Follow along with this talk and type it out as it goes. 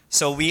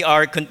So we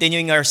are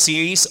continuing our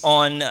series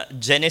on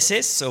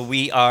Genesis. So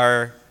we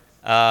are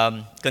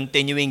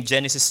continuing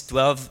Genesis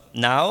 12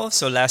 now.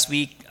 So last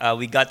week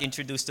we got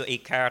introduced to a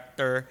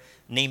character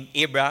named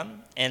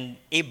Abram, and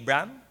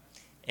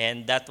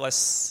that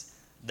was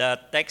the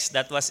text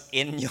that was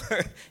in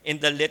in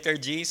the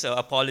liturgy. So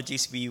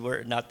apologies, we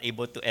were not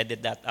able to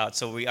edit that out.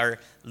 So we are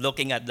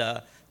looking at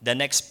the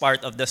next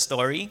part of the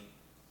story.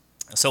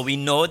 So we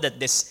know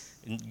that this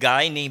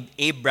guy named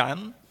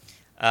Abram.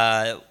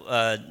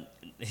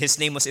 His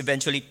name was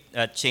eventually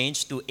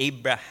changed to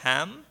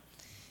Abraham,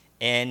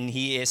 and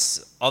he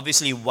is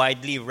obviously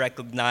widely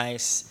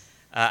recognized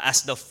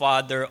as the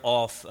father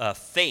of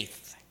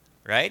faith,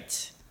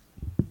 right?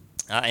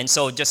 And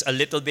so just a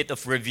little bit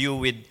of review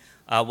with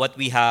what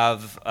we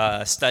have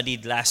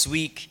studied last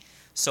week.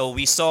 So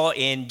we saw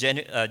in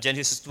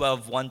Genesis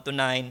 12,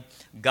 1-9,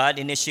 God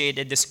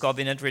initiated this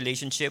covenant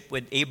relationship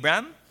with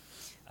Abram,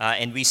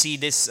 and we see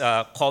this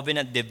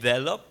covenant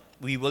develop.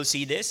 We will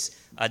see this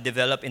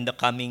develop in the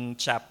coming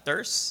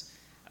chapters.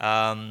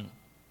 And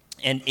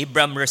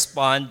Abram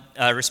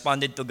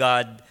responded to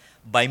God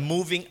by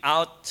moving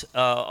out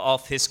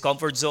of his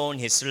comfort zone,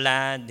 his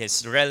land,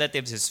 his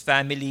relatives, his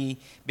family,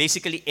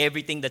 basically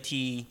everything that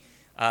he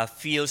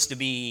feels to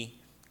be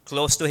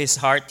close to his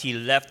heart. He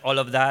left all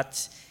of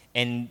that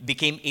and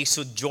became a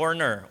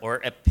sojourner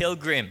or a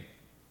pilgrim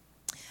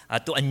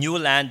to a new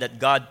land that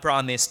God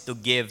promised to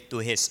give to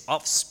his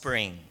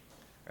offspring,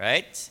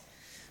 right?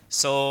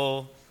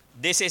 So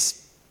this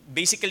is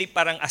basically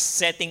parang a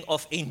setting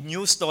of a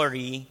new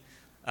story,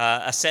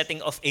 a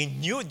setting of a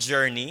new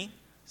journey,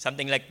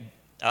 something like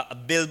a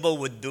Bilbo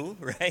would do,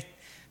 right?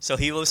 So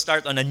he will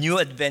start on a new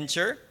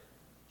adventure.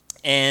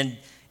 And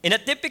in a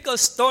typical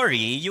story,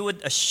 you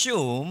would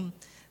assume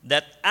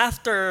that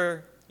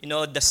after,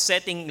 the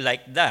setting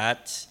like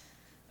that,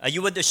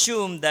 you would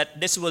assume that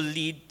this will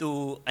lead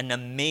to an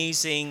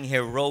amazing,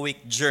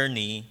 heroic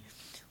journey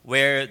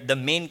where the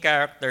main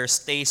character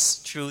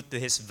stays true to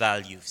his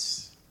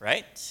values,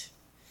 right?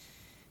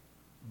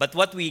 But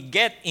what we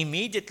get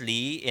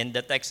immediately in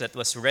the text that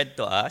was read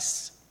to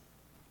us,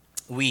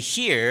 we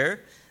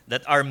hear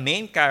that our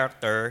main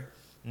character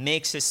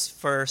makes his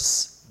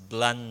first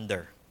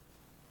blunder.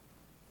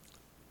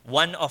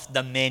 One of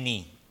the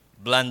many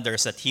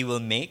blunders that he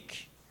will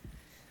make.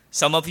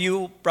 Some of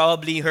you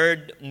probably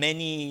heard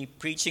many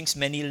preachings,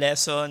 many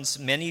lessons,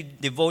 many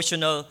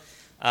devotional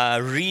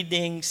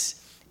readings,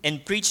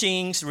 and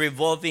preachings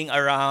revolving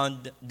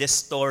around this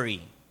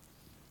story.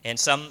 And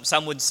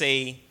some would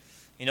say,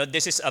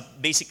 this is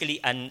basically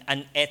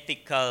an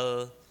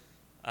ethical,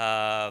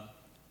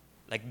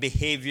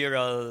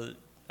 behavioral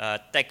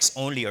text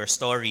only or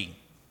story.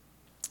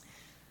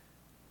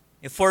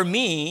 For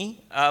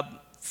me,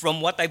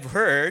 from what I've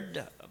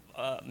heard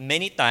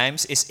many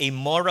times, is a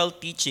moral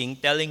teaching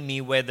telling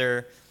me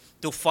whether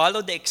to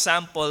follow the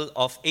example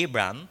of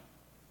Abram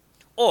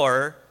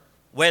or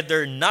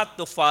whether not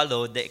to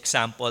follow the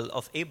example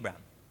of Abram.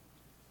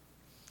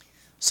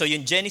 So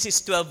yung Genesis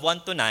 12,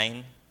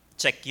 1-9,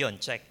 check yun,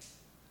 check.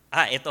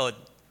 Ito.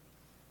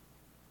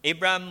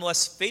 Abram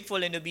was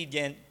faithful and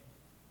obedient,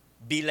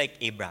 be like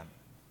Abram.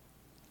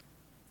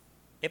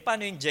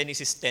 Paano yung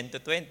Genesis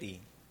 10-20?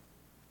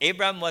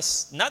 Abram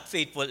was not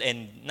faithful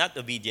and not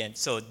obedient,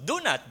 so do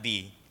not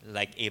be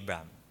like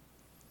Abram.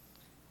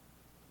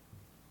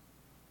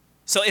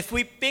 So if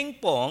we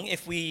ping-pong,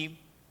 if we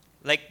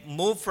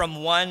move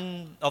from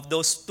one of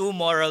those two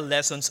moral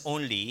lessons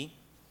only,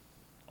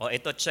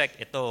 ito check,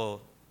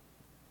 ito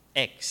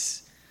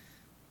X,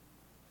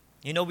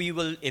 we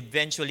will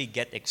eventually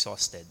get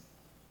exhausted.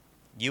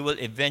 You will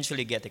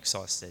eventually get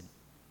exhausted.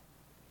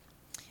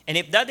 And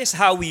if that is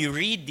how we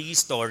read these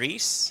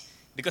stories,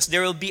 because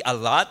there will be a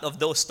lot of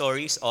those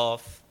stories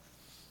of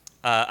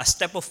a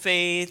step of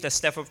faith, a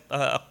step of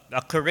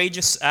a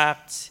courageous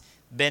act,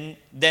 then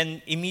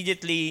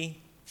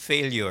immediately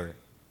failure.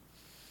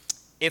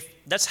 If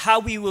that's how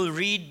we will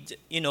read,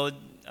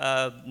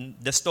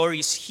 the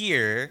stories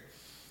here,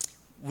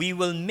 we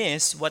will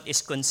miss what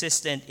is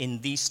consistent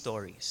in these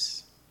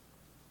stories.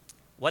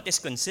 What is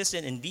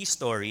consistent in these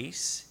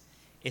stories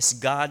is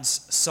God's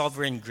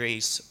sovereign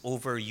grace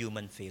over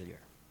human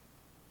failure.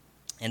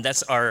 And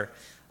that's our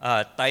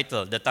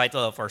title, the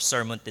title of our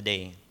sermon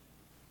today.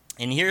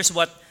 And here's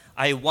what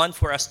I want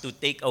for us to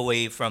take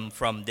away from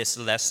this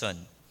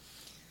lesson.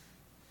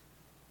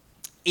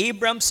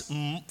 Abram's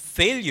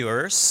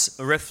failures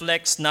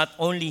reflects not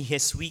only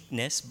his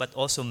weakness, but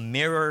also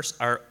mirrors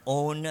our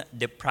own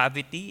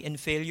depravity and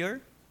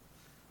failure.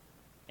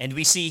 And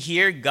we see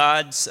here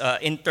God's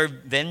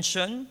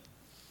intervention,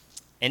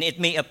 and it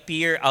may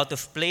appear out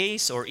of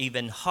place or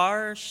even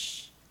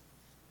harsh,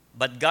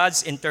 but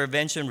God's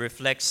intervention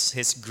reflects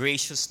his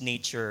gracious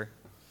nature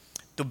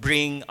to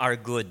bring our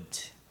good.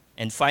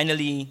 And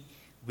finally,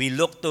 we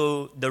look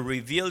to the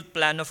revealed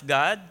plan of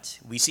God.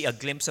 We see a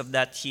glimpse of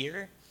that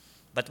here.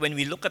 But when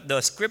we look at the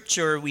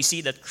scripture, we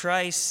see that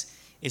Christ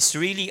is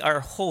really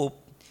our hope,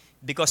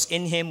 because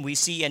in him we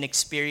see and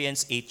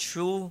experience a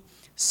true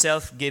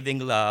self-giving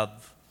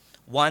love,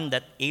 one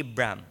that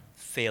Abram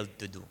failed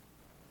to do.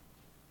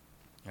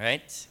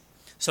 Right?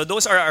 So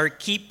those are our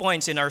key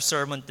points in our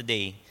sermon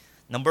today.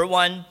 Number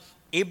one,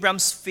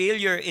 Abraham's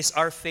failure is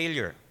our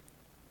failure.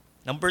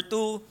 Number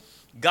two,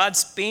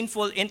 God's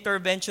painful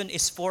intervention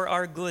is for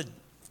our good.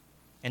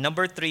 And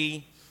number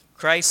three,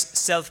 Christ's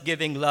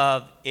self-giving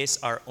love is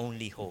our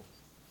only hope.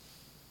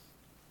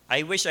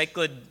 I wish I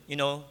could,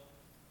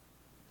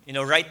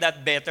 write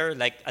that better,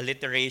 like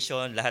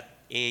alliteration, lahat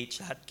H,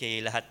 lahat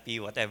K, lahat P,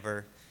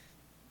 whatever.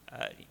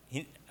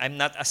 I'm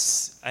not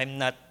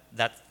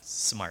that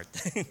smart.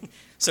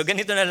 So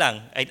ganito na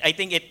lang. I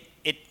think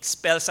it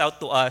spells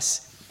out to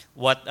us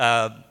what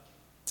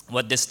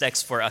this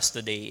text for us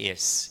today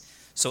is.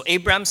 So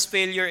Abraham's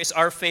failure is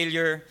our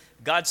failure.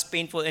 God's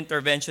painful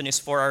intervention is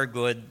for our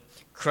good.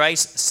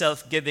 Christ's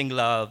self-giving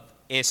love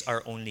is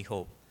our only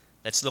hope.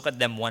 Let's look at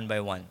them one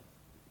by one.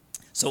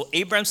 So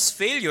Abraham's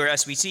failure,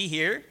 as we see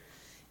here,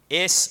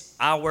 is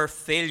our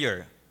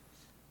failure.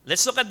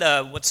 Let's look at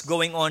what's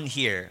going on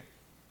here.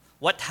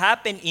 What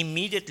happened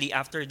immediately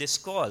after this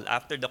call?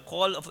 After the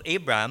call of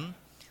Abraham,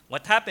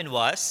 what happened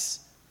was,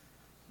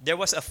 there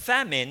was a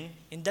famine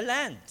in the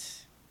land.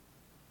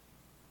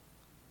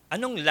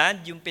 Anong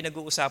land yung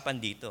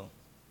pinag-uusapan dito?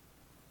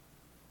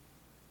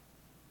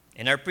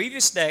 In our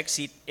previous text,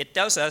 it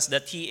tells us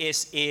that he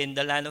is in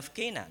the land of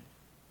Canaan.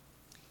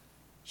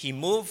 He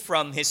moved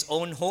from his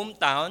own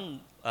hometown,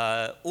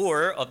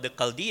 Ur of the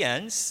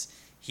Chaldeans.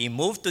 He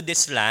moved to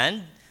this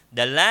land,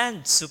 the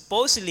land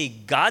supposedly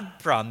God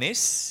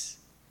promised.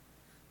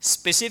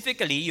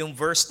 Specifically, yung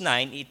verse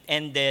 9, it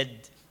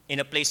ended in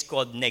a place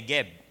called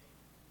Negev.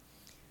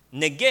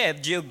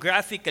 Negev,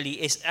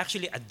 geographically, is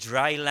actually a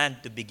dry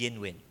land to begin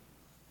with.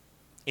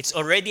 It's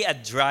already a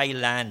dry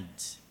land.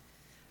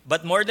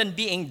 But more than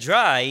being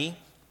dry,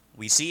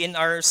 we see in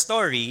our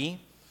story,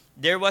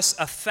 there was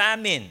a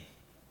famine.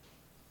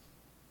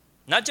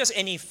 Not just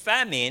any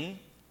famine,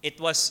 it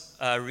was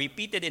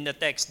repeated in the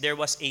text, there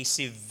was a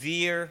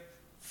severe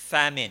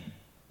famine.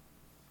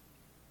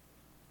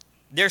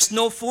 There's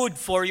no food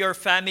for your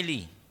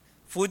family.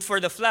 Food for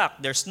the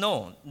flock, there's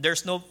no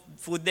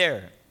food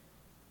there.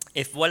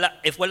 If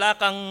wala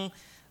kang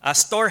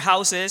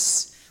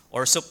storehouses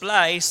or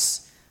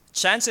supplies,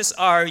 chances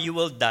are you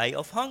will die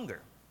of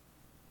hunger.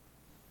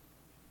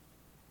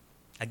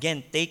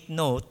 Again, take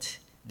note,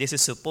 this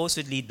is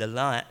supposedly the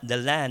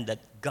land that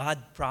God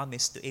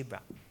promised to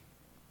Abraham,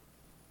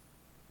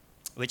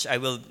 which I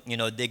will,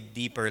 dig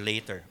deeper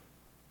later.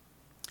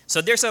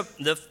 So there's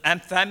the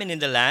famine in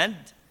the land.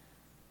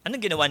 Anong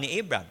ginawa ni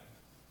Abraham?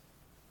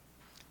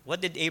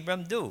 What did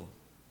Abraham do?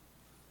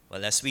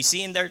 Well, as we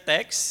see in their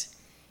text,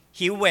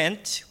 he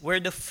went where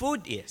the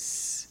food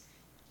is.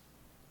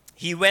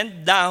 He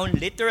went down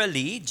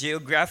literally,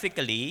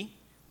 geographically,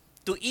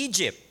 to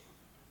Egypt.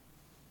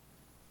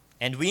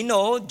 And we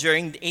know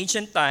during the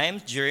ancient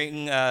times,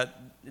 during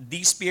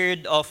this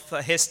period of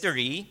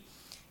history,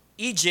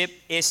 Egypt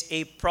is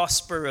a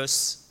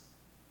prosperous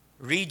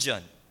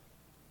region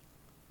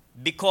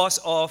because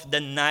of the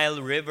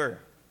Nile River.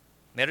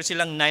 Meron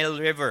silang Nile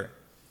River.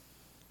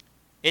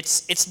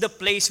 It's the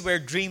place where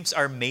dreams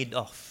are made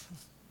of.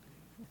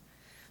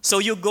 So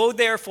you go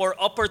there for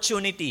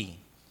opportunity.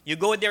 You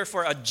go there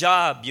for a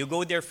job. You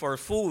go there for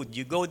food.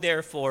 You go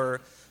there to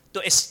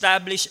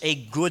establish a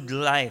good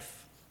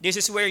life. This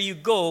is where you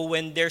go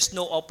when there's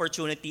no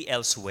opportunity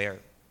elsewhere.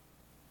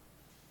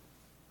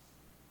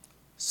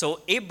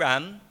 So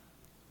Abraham,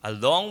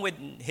 along with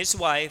his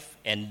wife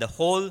and the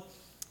whole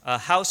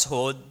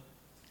household,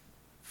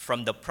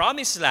 from the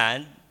promised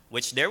land,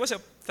 which there was a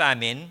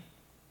famine,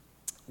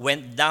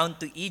 went down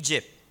to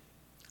Egypt.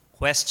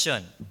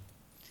 Question: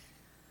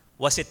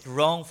 was it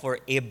wrong for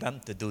Abraham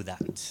to do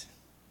that?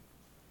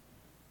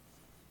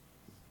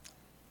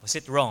 Was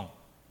it wrong?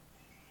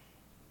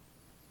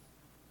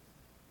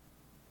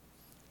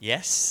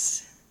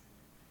 Yes?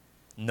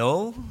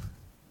 No?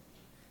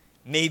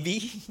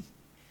 Maybe?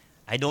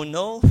 I don't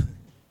know.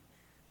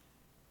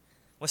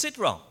 Was it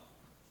wrong?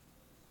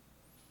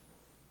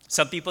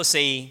 Some people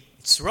say,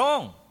 it's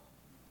wrong.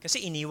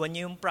 Kasi iniwan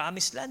niya yung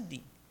promised land.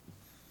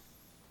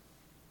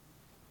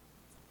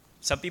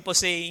 Some people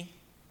say,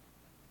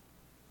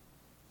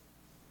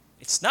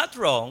 it's not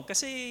wrong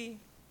kasi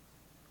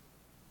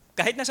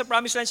kahit nasa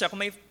promised land siya,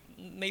 kung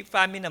may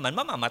famine naman,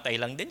 mamamatay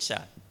lang din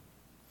siya.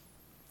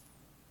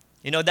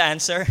 You know the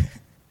answer?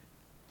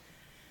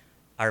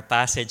 Our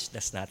passage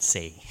does not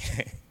say.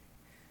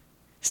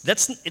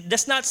 It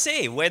does not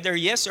say whether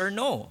yes or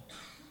no.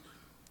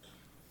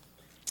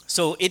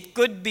 So it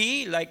could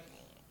be like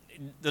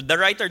the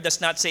writer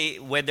does not say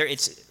whether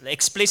it's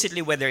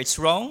explicitly whether it's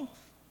wrong,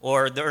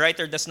 or the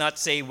writer does not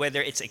say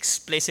whether it's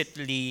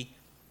explicitly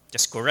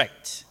just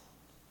correct.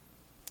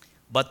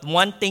 But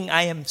one thing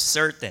I am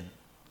certain,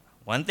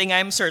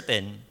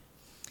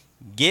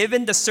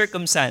 given the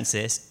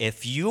circumstances,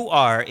 if you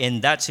are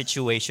in that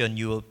situation,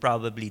 you will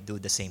probably do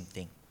the same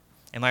thing.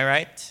 Am I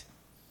right?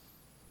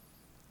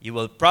 You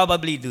will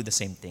probably do the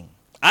same thing.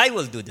 I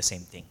will do the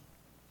same thing.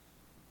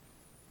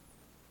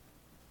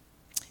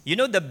 You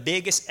know the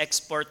biggest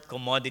export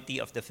commodity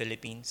of the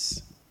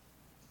Philippines?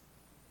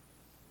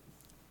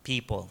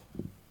 People.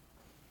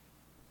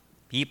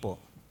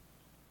 people.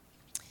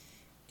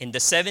 In the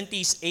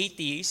 70s,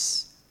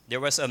 80s, there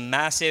was a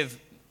massive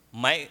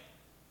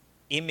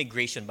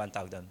immigration, ba ang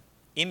tawag doon?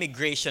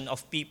 Immigration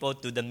of people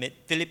to the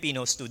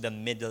Filipinos to the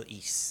Middle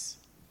East.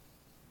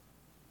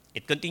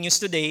 It continues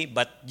today,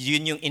 but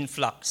yun yung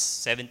influx,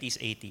 70s,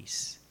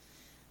 80s.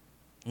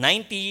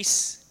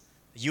 90s,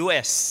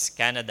 US,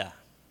 Canada.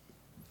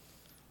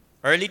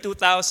 Early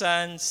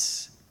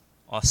 2000s,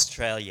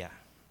 Australia.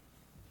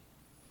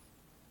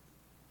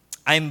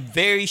 I'm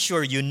very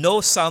sure you know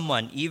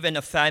someone, even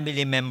a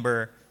family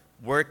member,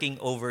 working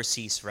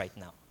overseas right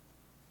now.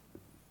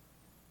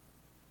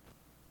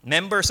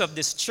 Members of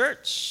this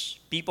church,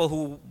 people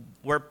who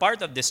were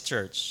part of this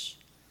church,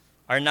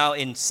 are now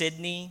in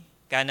Sydney,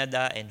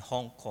 Canada, and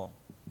Hong Kong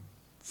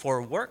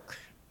for work.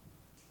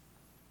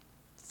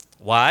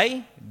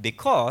 Why?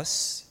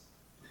 Because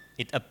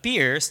it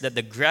appears that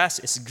the grass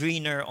is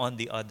greener on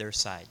the other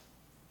side.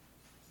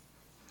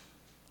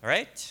 All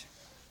right?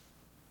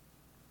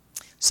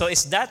 So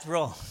is that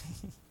wrong?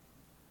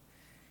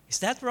 Is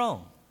that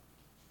wrong?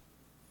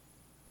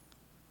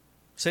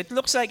 So it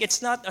looks like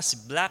it's not as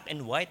black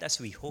and white as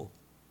we hope,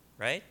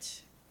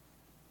 right?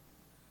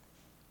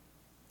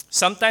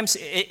 Sometimes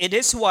it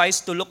is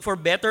wise to look for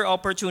better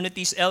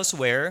opportunities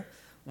elsewhere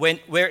when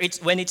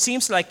it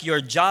seems like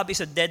your job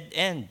is a dead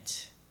end,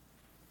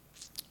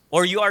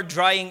 or you are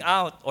drying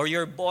out, or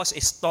your boss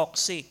is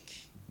toxic,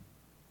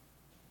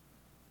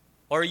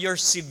 or you're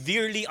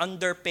severely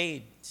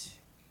underpaid.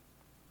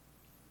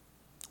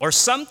 Or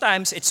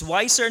sometimes it's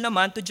wiser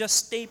naman to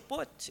just stay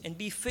put and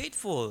be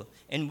faithful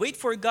and wait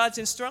for God's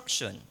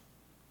instruction.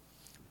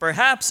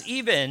 Perhaps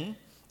even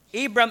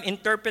Abram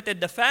interpreted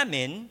the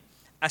famine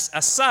as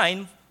a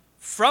sign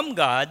from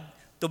God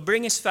to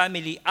bring his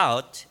family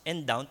out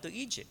and down to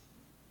Egypt.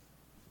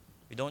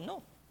 We don't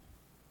know.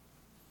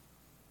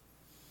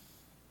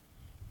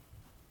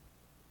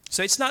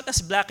 So it's not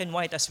as black and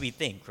white as we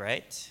think,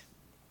 right?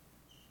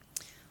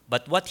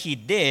 But what he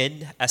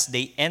did as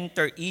they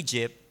enter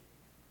Egypt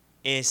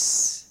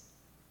is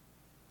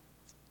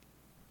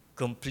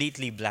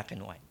completely black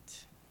and white.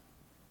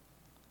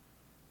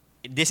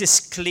 This is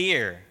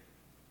clear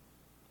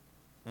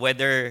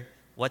whether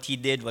what he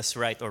did was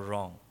right or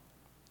wrong.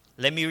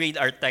 Let me read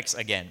our text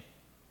again.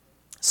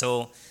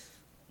 So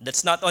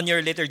that's not on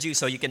your liturgy,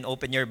 so you can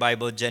open your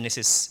Bible,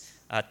 Genesis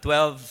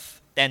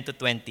 12, 10 to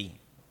 20.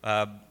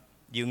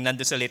 Yung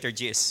nandun sa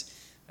liturgy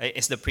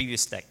is the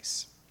previous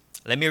text.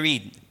 Let me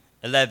read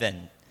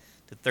 11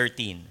 to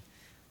 13.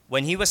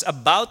 When he was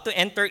about to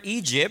enter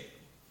Egypt,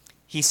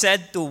 he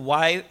said to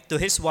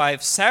his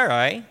wife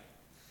Sarai,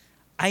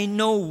 I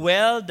know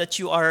well that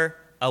you are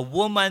a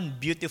woman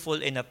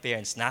beautiful in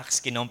appearance. Naks,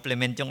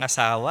 kinomplement yung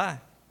asawa.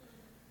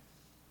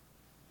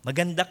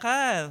 Maganda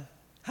ka.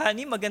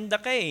 Honey, maganda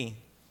ka eh.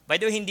 By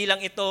the way, hindi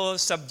lang ito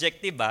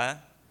subjective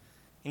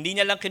Hindi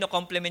niya lang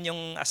kinokompliment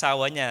yung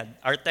asawa niya.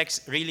 Our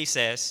text really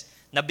says,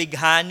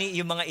 nabighani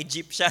yung mga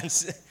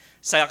Egyptians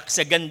sa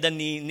ganda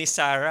ni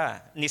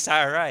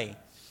Sarai.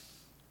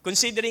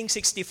 Considering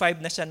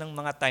 65 na siya ng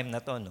mga time na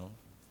to, no?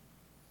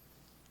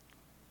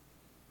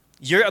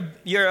 You're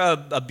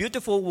a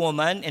beautiful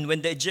woman, and when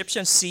the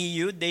Egyptians see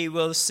you, they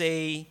will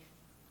say,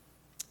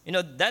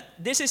 that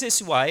this is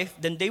his wife,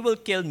 then they will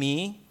kill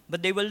me,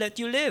 but they will let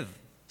you live.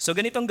 So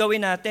ganitong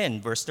gawin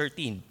natin, verse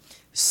 13.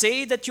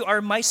 Say that you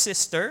are my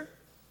sister,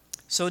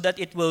 so that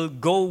it will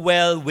go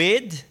well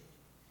with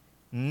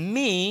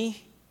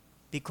me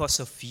because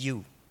of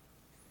you.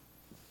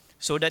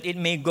 So that it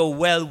may go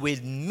well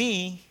with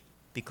me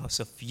because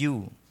of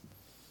you.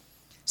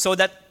 So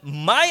that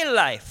my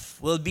life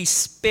will be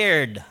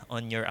spared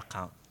on your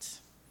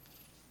account.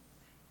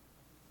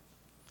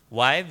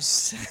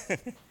 Wives,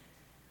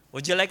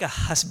 would you like a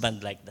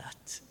husband like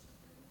that?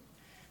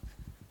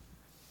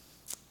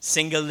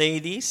 Single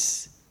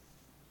ladies,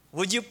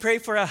 would you pray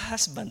for a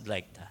husband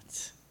like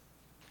that?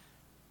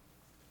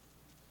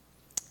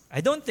 I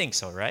don't think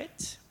so,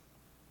 right?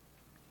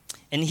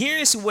 And here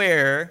is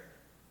where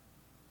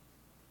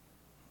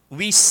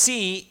we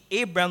see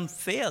Abram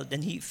failed,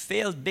 and he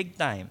failed big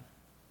time.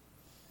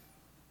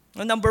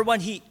 Well, number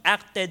one, he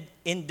acted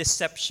in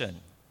deception.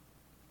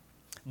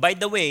 By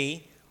the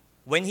way,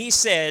 when he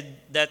said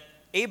that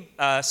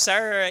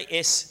Sarah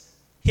is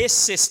his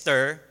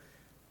sister,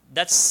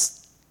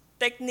 that's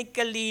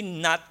technically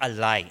not a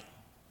lie.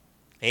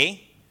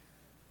 Okay?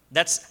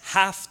 That's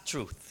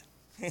half-truth.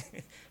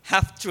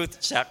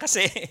 Half-truth siya.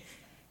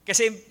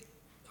 Kasi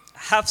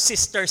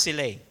half-sister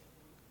sila eh.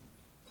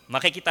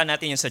 Makikita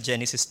natin yun sa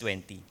Genesis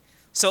 20.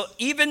 So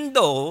even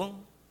though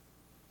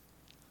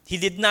he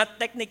did not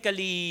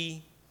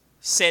technically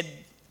said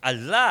a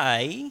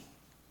lie,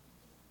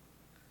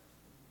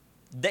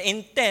 the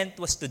intent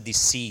was to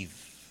deceive.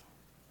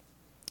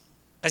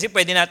 Kasi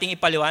pwede nating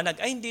ipaliwanag,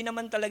 hindi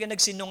naman talaga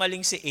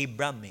nagsinungaling si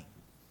Abram eh.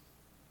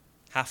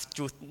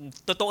 Half-truth.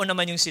 Totoo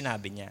naman yung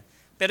sinabi niya.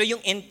 Pero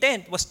yung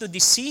intent was to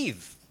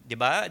deceive.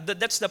 Diba?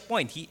 That's the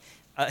point. He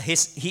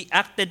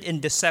acted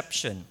in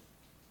deception.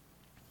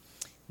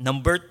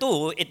 Number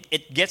two,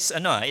 it gets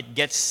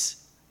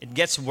It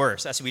gets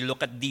worse as we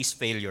look at these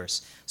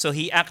failures. So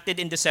he acted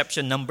in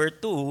deception. Number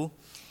 2,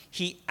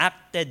 he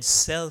acted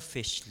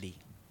selfishly.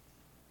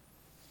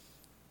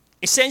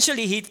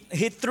 Essentially, he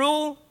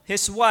threw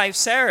his wife,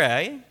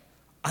 Sarai,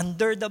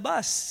 under the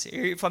bus. Are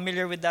you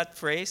familiar with that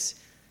phrase?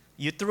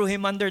 You threw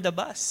him under the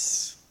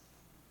bus.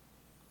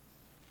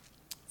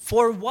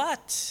 For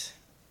what?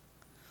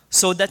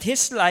 So that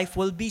his life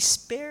will be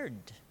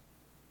spared.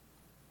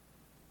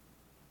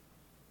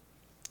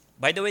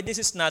 By the way, this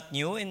is not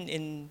new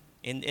in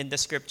the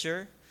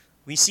scripture.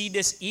 We see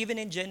this even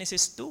in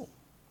Genesis 2.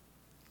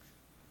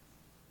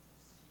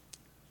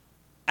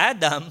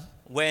 Adam,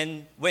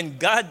 when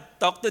God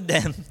talked to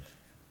them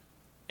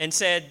and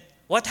said,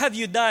 "What have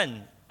you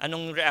done?"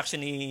 Anong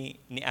reaction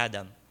ni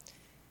Adam?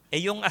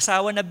 Yung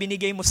asawa na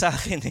binigay mo sa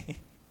akin eh.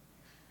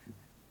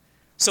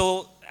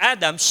 So,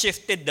 Adam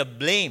shifted the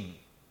blame.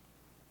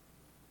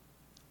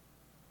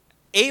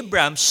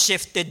 Abram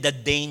shifted the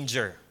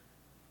danger.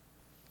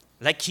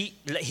 Like he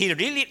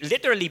really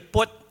literally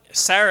put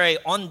Sarai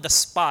on the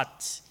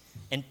spot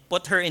and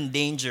put her in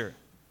danger.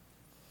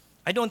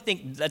 I don't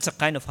think that's the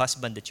kind of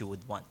husband that you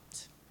would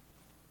want.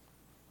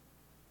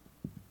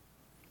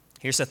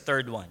 Here's a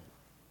third one.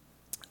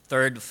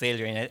 Third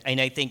failure,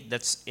 and I think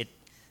that's it.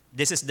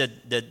 This is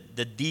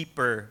the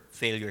deeper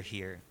failure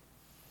here.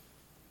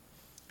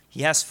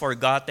 He has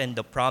forgotten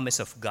the promise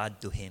of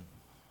God to him.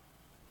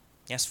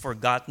 He has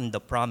forgotten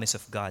the promise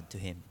of God to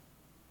him.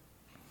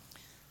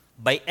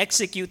 By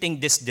executing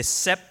this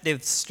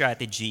deceptive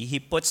strategy, he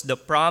puts the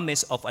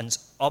promise of an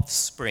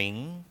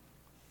offspring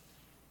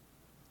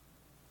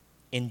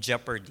in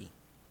jeopardy.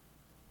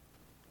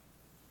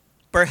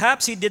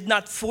 Perhaps he did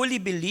not fully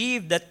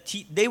believe that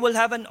they will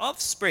have an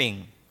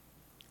offspring.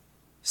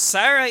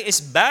 Sarah is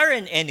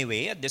barren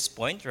anyway at this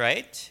point,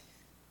 right?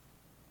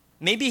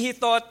 Maybe he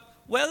thought,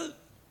 well,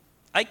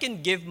 I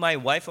can give my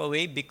wife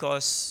away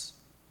because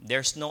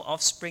there's no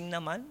offspring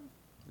naman.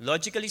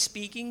 Logically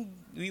speaking,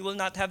 we will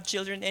not have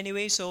children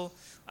anyway, so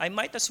I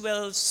might as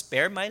well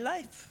spare my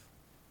life.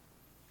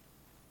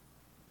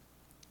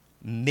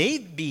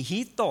 Maybe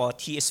he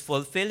thought he is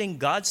fulfilling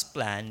God's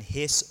plan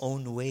his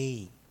own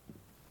way.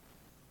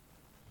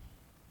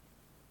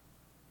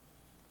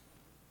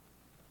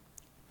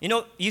 You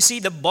know, you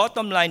see, the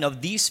bottom line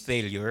of these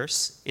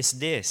failures is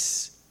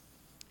this.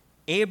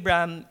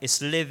 Abram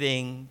is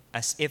living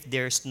as if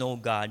there's no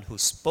God who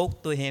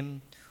spoke to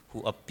him, who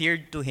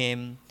appeared to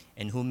him,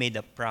 and who made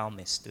a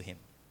promise to him.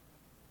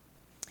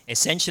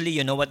 Essentially,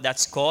 you know what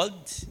that's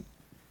called?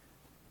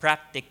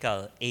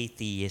 Practical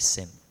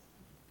atheism.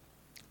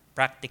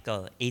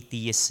 Practical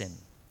atheism.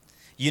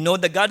 You know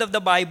the God of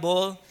the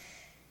Bible,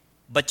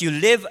 but you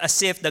live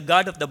as if the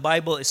God of the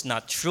Bible is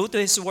not true to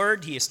his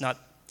word, he is not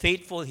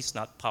faithful, he's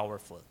not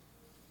powerful.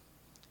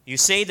 You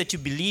say that you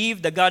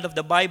believe the God of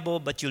the Bible,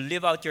 but you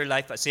live out your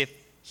life as if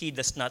he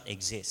does not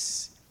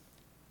exist.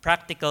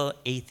 Practical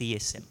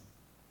atheism.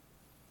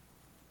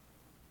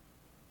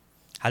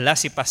 Hala,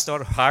 si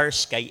Pastor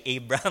harsh kay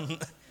Abram.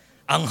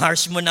 Ang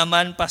harsh mo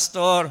naman,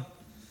 Pastor.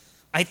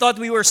 I thought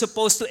we were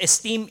supposed to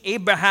esteem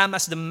Abraham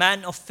as the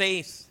man of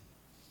faith.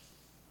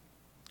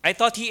 I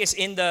thought he is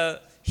in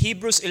the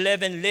Hebrews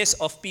 11 list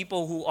of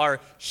people who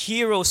are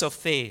heroes of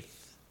faith.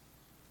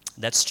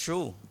 That's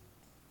true.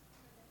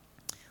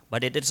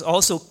 But it is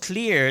also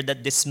clear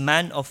that this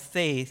man of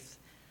faith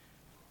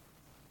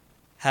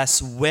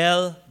has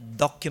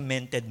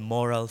well-documented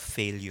moral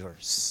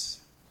failures.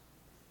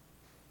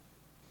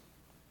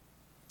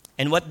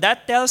 And what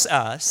that tells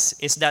us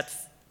is that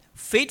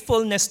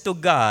faithfulness to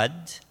God,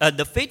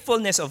 the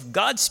faithfulness of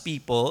God's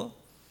people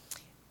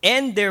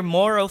and their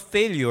moral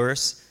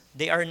failures,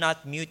 they are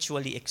not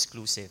mutually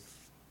exclusive.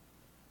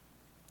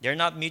 They're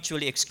not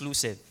mutually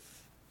exclusive.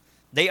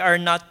 They are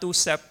not two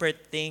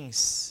separate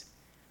things.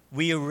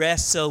 We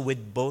wrestle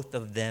with both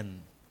of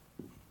them.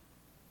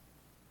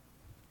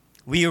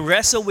 We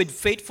wrestle with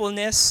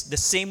faithfulness the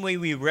same way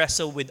we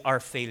wrestle with our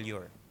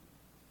failure.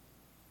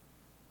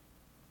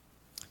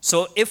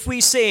 So if we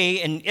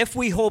say and if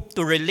we hope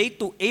to relate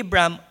to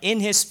Abraham in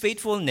his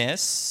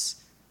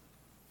faithfulness,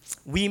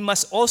 we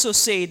must also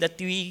say that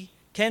we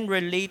can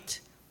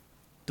relate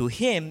to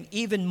him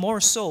even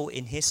more so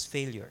in his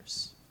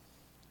failures.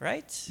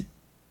 Right?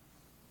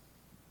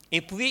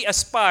 If we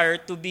aspire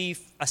to be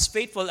as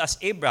faithful as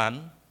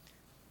Abraham,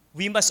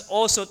 we must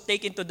also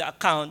take into the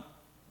account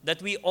that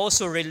we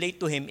also relate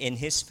to him in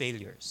his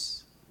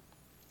failures.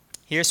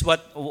 Here's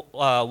what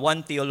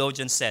one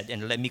theologian said,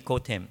 and let me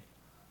quote him.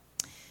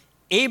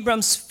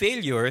 Abram's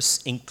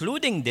failures,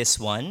 including this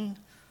one,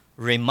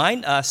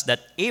 remind us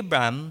that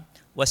Abram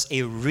was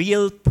a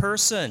real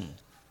person,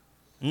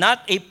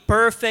 not a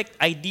perfect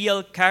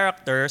ideal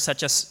character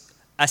such as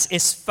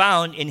is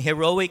found in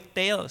heroic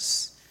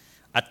tales.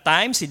 At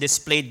times, he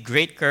displayed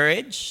great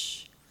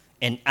courage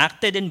and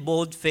acted in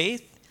bold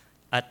faith.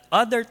 At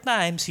other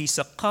times, he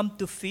succumbed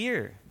to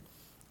fear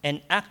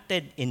and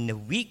acted in a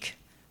weak,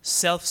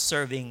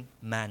 self-serving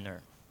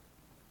manner.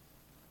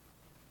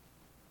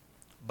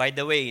 By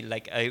the way,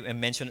 like I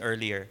mentioned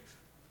earlier,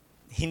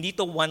 hindi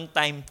to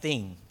one-time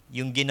thing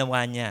yung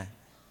ginawa niya.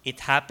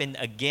 it happened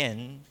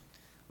again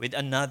with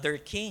another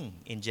king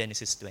in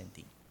Genesis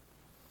 20.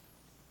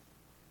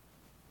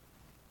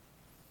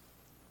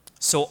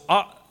 So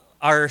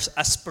our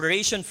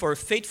aspiration for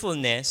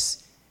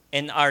faithfulness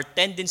and our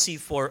tendency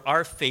for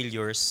our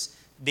failures,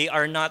 they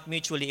are not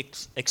mutually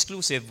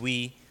exclusive.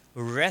 We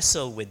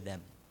wrestle with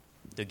them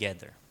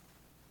together.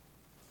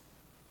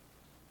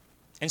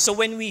 And so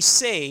when we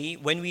say,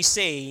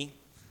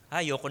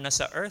 ayoko na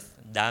sa earth,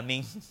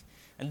 ang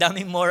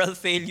daming moral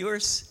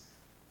failures,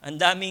 ang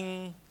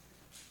daming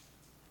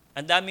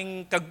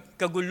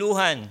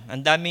kaguluhan,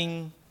 ang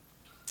daming,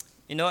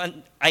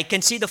 and I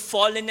can see the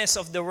fallenness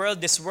of the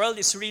world. This world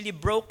is really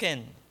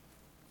broken.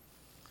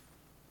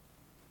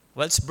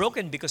 Well, it's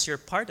broken because you're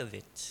part of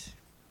it.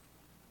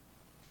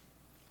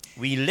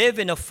 We live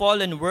in a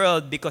fallen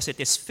world because it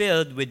is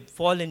filled with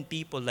fallen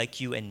people like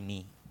you and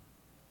me.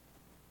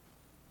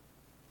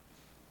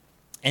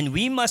 And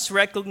we must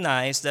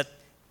recognize that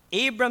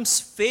Abram's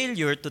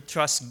failure to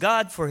trust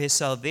God for his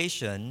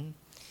salvation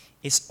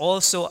is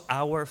also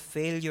our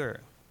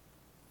failure.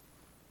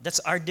 That's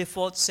our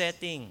default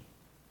setting.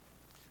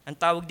 Ang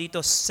tawag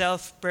dito,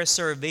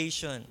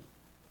 self-preservation.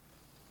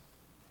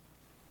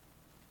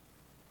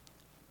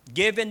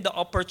 Given the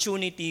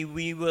opportunity,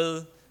 we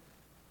will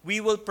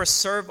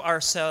preserve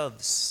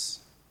ourselves.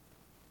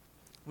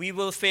 We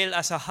will fail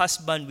as a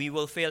husband, we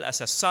will fail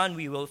as a son,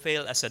 we will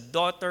fail as a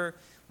daughter,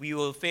 we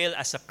will fail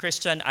as a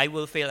Christian, I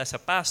will fail as a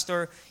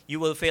pastor, you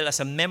will fail as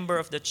a member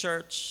of the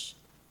church.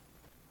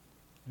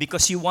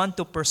 Because you want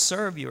to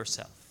preserve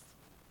yourself.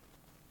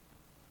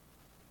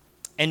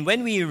 And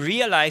when we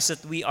realize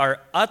that we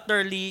are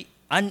utterly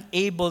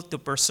unable to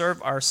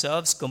preserve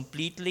ourselves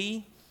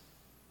completely,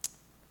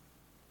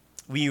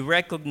 we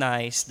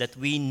recognize that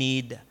we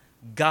need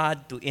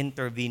God to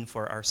intervene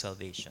for our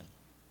salvation.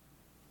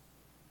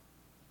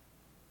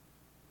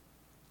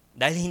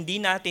 Dahil hindi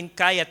natin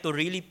kaya to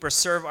really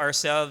preserve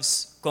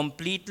ourselves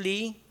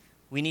completely,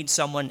 we need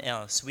someone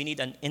else. We need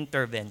an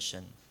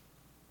intervention.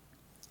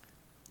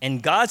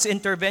 And God's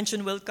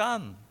intervention will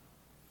come.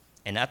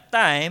 And at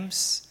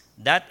times,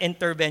 that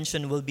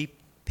intervention will be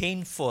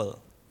painful,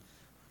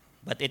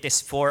 but it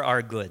is for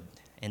our good.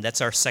 And that's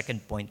our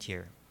second point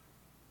here.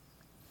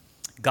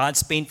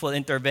 God's painful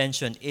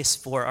intervention is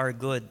for our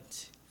good.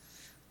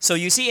 So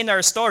you see in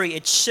our story,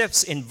 it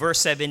shifts in verse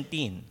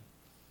 17.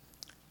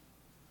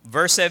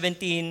 Verse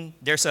 17,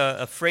 there's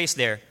a phrase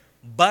there,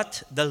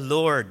 but the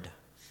Lord.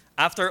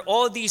 After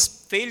all these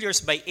failures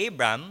by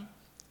Abram,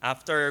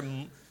 after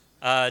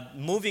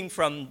moving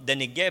from the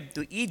Negev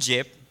to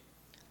Egypt,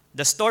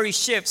 the story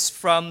shifts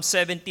from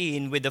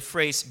 17 with the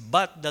phrase,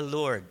 but the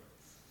Lord.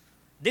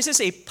 This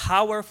is a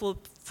powerful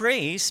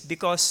phrase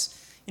because,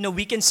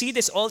 we can see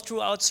this all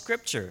throughout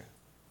Scripture.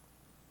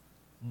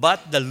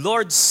 But the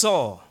Lord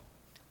saw,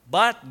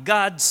 but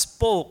God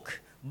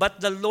spoke, but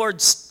the Lord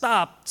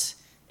stopped.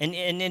 And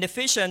in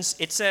Ephesians,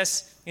 it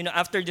says,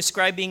 after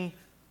describing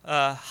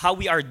how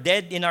we are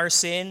dead in our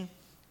sin,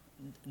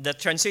 the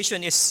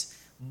transition is,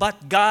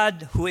 but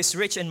God, who is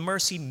rich in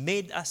mercy,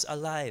 made us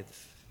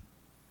alive.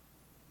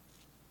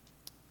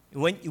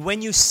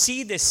 When you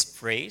see this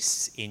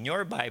phrase in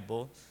your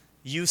Bible,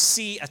 you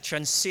see a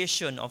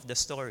transition of the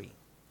story.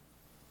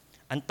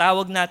 Ang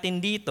tawag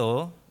natin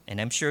dito,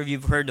 and I'm sure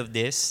you've heard of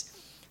this,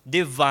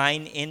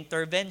 divine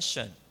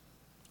intervention.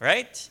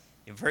 Right?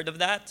 You've heard of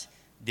that?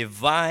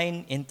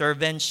 Divine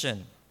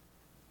intervention.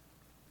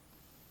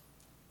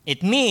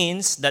 It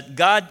means that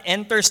God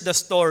enters the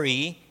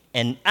story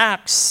and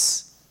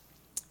acts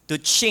to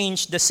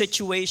change the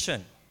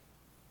situation.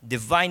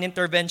 Divine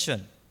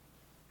intervention.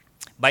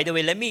 By the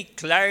way, let me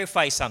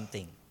clarify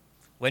something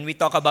when we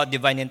talk about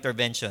divine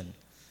intervention.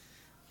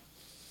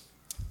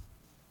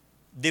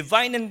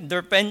 Divine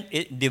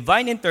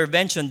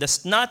intervention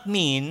does not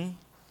mean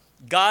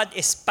God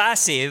is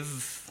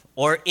passive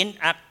or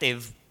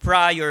inactive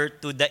prior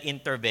to the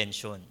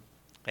intervention.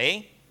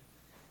 Okay?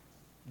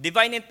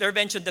 Divine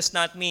intervention does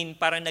not mean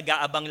parang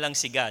nag-aabang lang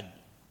si God.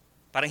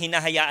 Parang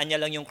hinahayaan niya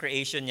lang yung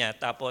creation niya,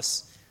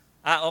 tapos,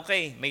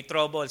 okay, may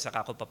trouble,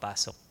 saka ako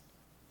papasok.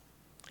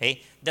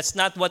 Okay? That's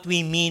not what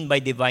we mean by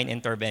divine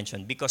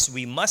intervention, because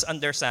we must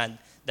understand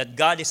that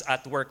God is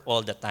at work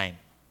all the time.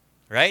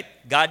 Right?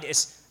 God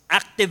is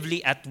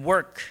actively at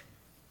work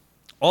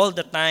all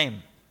the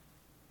time.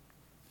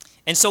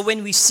 And so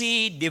when we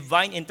see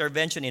divine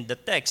intervention in the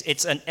text,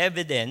 it's an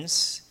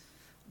evidence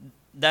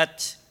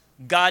that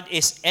God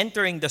is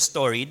entering the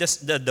story.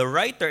 The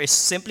writer is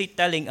simply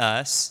telling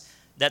us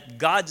that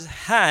God's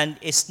hand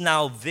is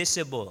now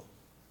visible.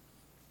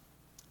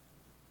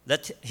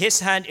 That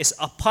His hand is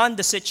upon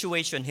the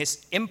situation.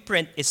 His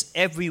imprint is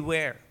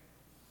everywhere.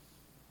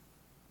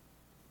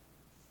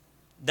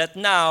 That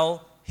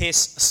now His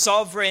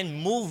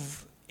sovereign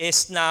move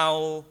is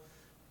now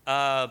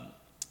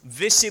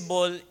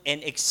visible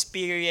and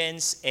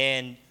experienced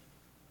and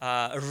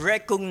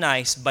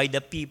recognized by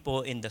the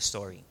people in the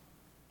story.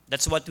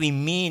 That's what we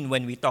mean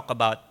when we talk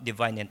about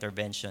divine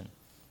intervention.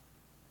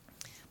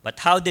 But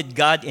how did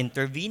God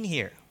intervene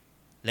here?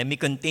 Let me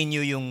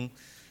continue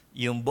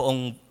yung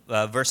buong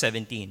verse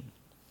 17.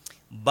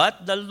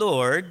 But the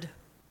Lord,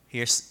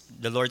 here's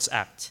the Lord's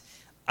act,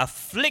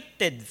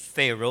 afflicted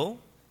Pharaoh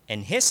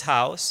and his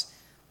house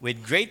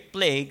with great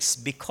plagues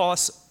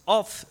because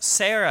of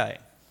Sarai,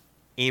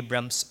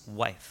 Abram's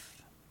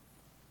wife.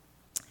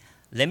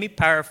 Let me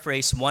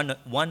paraphrase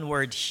one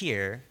word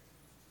here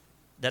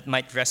that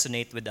might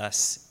resonate with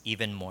us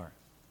even more.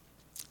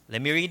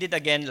 Let me read it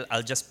again.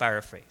 I'll just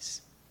paraphrase.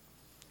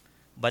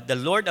 But the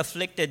Lord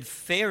afflicted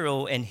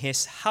Pharaoh and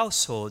his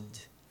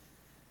household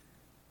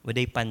with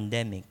a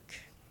pandemic.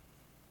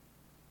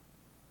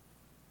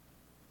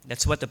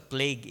 That's what a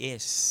plague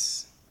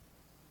is.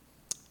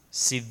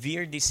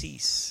 Severe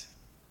disease.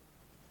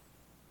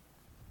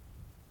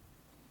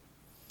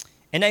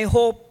 And I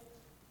hope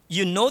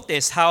you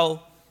notice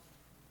how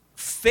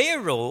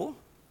Pharaoh,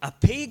 a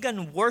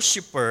pagan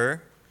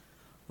worshiper,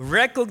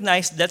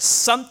 recognized that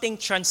something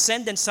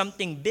transcendent,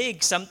 something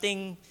big,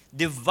 something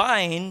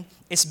divine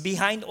is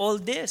behind all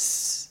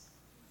this.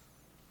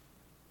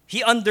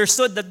 He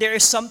understood that there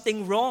is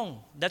something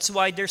wrong. That's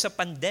why there's a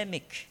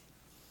pandemic,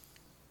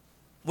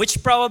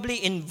 which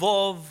probably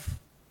involve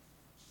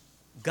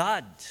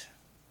God.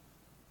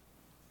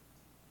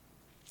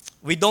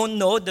 We don't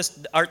know.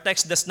 Our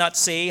text does not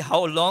say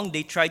how long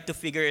they tried to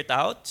figure it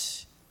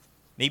out.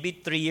 Maybe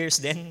 3 years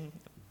then,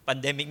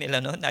 pandemic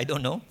nila noon. I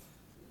don't know.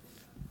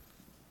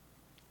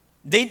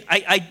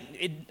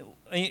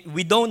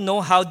 We don't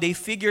know how they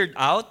figured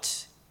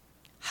out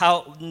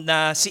how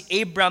na si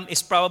Abram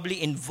is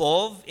probably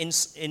involved in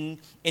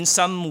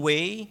some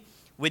way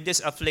with this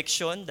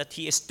affliction, that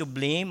he is to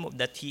blame,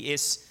 that he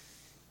is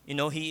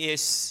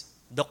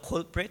the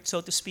culprit, so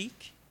to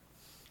speak.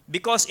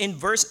 Because in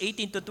verse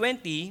 18 to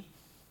 20,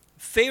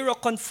 Pharaoh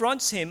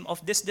confronts him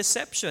of this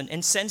deception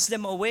and sends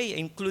them away,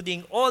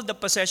 including all the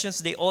possessions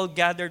they all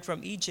gathered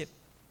from Egypt.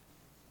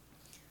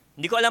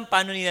 Hindi ko alam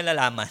paano nila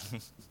nalalaman.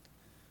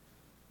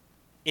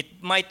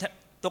 It might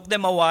took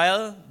them a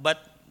while,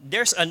 but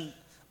there's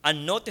a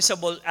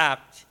noticeable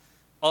act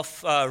of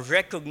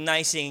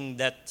recognizing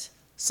that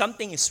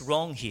something is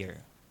wrong here.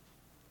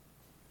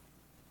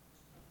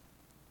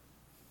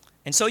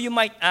 And so you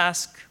might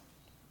ask,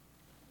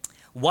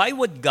 why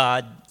would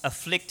God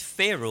afflict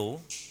Pharaoh?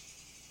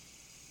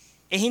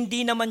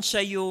 Hindi naman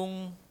siya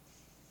yung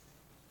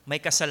may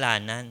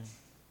kasalanan.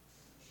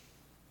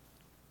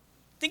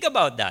 Think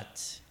about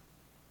that.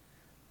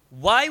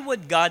 Why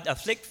would God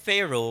afflict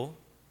Pharaoh?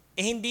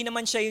 Hindi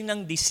naman siya yung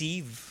nang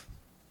deceive.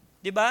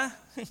 'Di ba?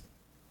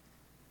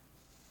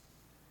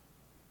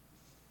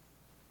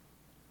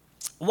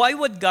 Why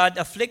would God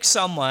afflict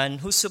someone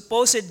who's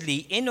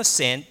supposedly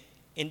innocent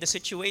in the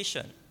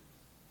situation?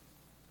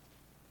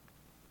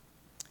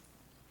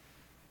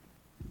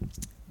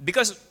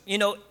 Because,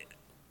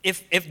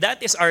 if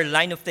that is our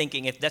line of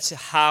thinking, if that's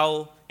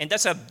how, and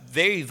that's a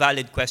very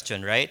valid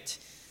question, right?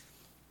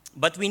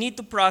 But we need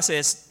to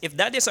process, if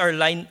that is our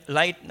line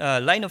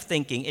of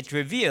thinking, it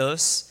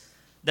reveals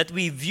that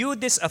we view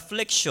this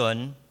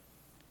affliction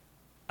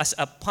as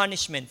a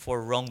punishment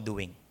for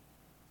wrongdoing.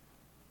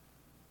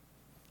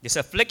 This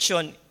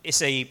affliction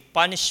is a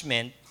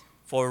punishment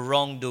for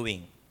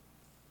wrongdoing.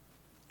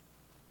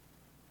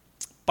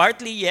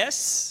 Partly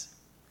yes,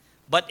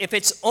 but if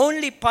it's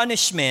only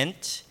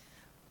punishment,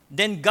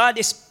 then God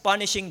is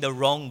punishing the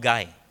wrong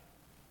guy.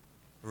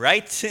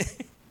 Right?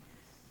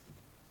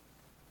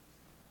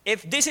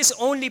 If this is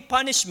only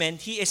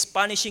punishment, He is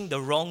punishing the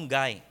wrong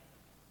guy.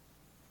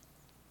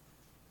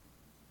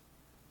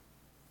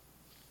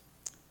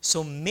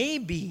 So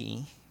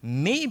maybe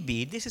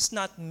this is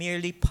not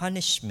merely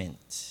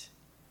punishment.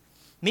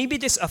 Maybe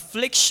this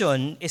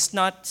affliction is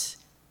not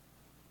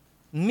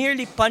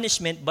merely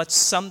punishment, but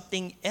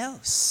something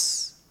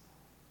else.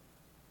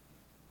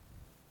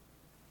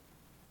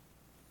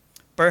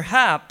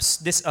 Perhaps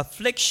this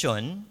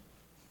affliction,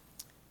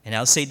 and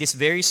I'll say this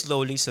very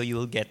slowly so you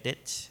will get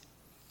it.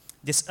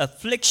 This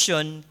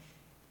affliction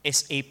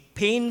is a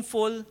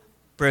painful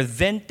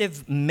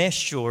preventive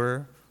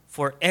measure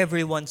for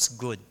everyone's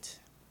good,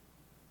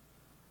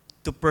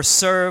 to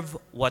preserve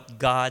what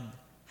God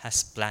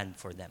has planned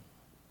for them.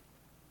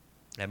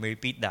 Let me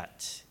repeat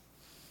that.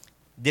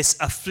 This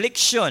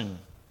affliction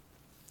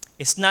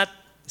is not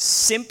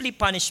simply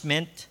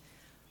punishment,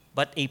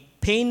 but a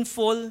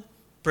painful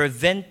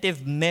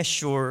preventive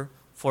measure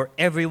for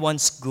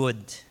everyone's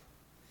good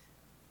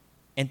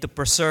and to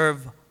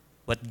preserve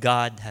what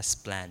God has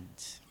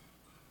planned.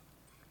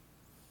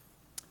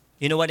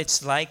 You know what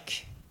it's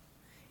like?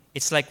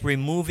 It's like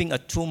removing a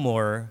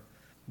tumor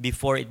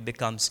before it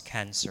becomes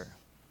cancer.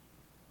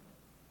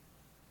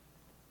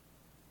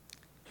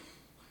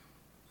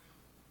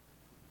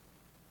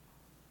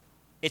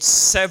 It's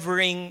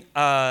severing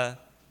a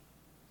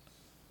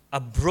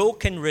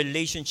broken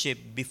relationship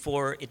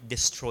before it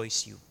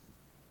destroys you.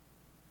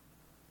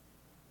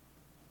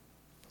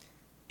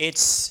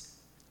 It's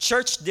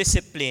church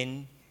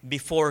discipline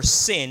before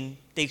sin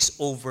takes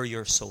over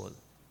your soul.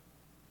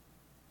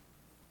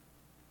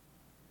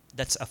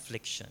 That's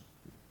affliction.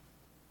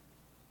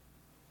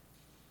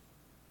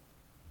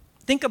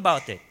 Think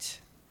about it.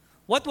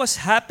 What was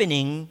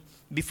happening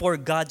before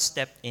God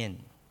stepped in?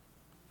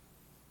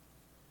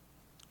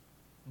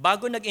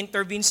 bago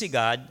nag-intervene si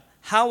God,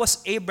 how was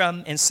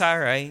Abram and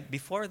Sarai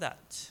before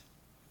that?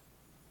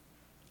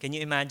 Can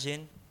you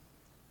imagine?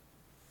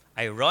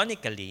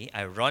 Ironically,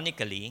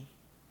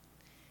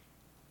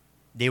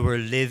 they were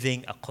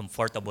living a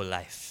comfortable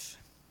life.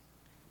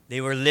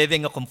 They were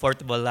living a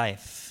comfortable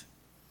life.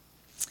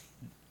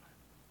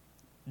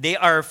 They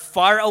are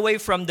far away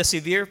from the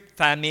severe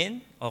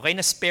famine. Okay,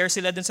 na-spare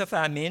sila dun sa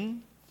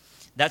famine.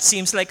 That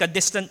seems like a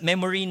distant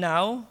memory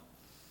now.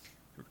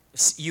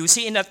 You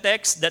see in the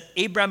text that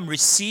Abram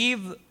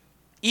received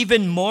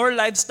even more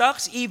livestock,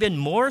 even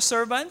more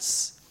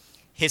servants.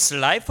 His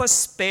life was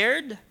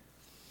spared.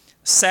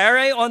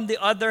 Sarai, on the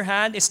other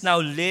hand, is now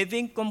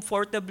living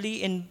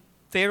comfortably in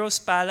Pharaoh's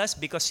palace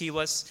because she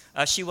was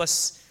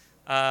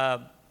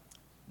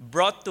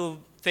brought to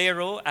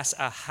Pharaoh as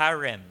a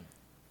harem.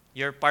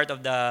 You're part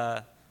of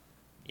the,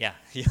 yeah,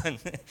 yun.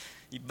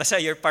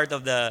 Basta you're part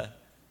of the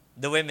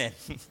women.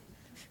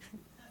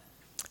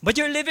 But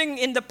you're living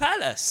in the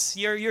palace.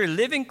 You're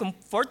living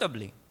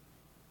comfortably.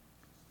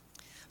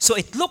 So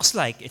it looks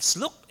like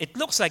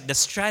the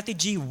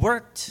strategy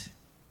worked.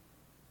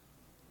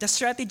 The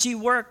strategy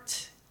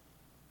worked.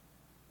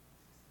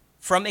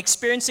 From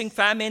experiencing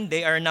famine,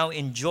 they are now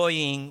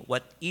enjoying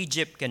what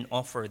Egypt can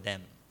offer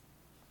them.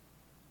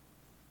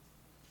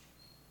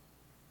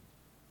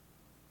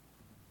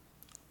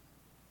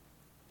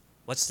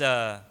 What's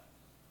the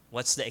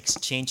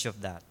exchange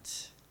of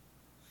that?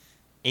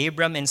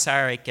 Abram and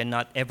Sarai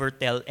cannot ever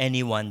tell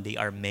anyone they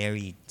are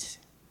married.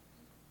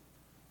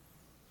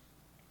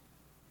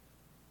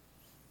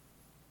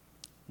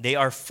 They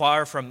are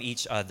far from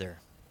each other.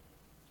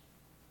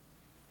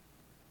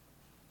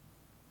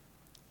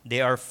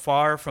 They are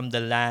far from the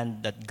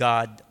land that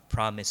God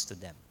promised to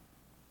them.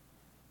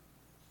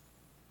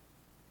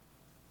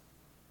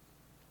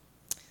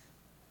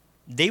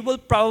 They will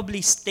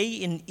probably stay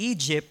in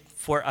Egypt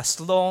for as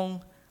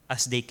long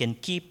as they can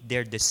keep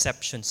their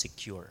deception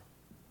secure.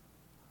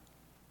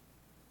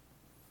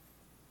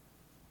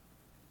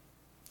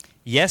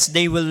 Yes,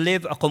 they will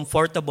live a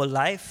comfortable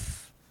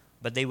life,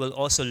 but they will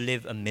also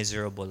live a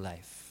miserable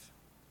life.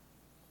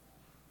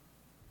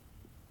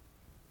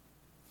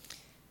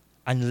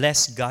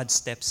 Unless God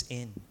steps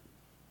in.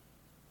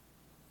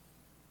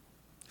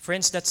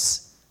 Friends,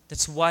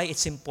 that's why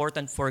it's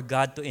important for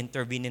God to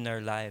intervene in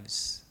our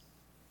lives.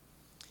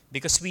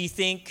 Because we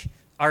think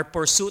our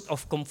pursuit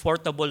of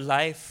comfortable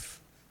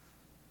life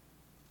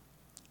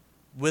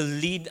will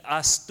lead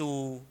us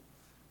to,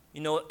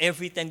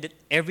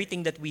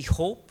 everything that we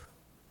hope.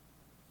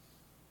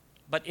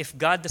 But if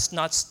God does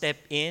not step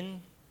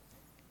in,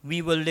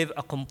 we will live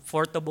a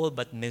comfortable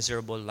but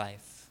miserable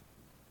life.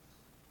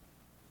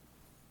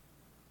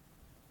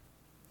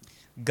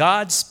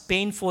 God's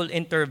painful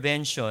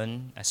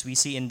intervention, as we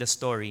see in the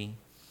story,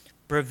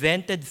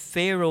 prevented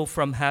Pharaoh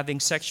from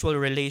having sexual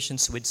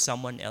relations with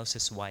someone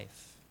else's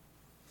wife.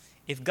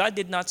 If God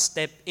did not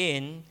step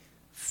in,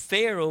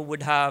 Pharaoh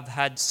would have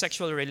had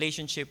sexual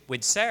relationship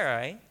with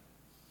Sarai,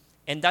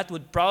 and that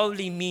would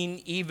probably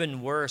mean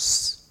even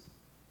worse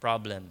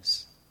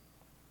problems.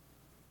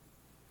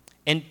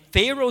 And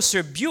Pharaoh's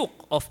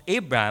rebuke of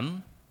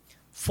Abram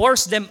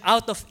forced them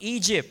out of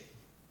Egypt.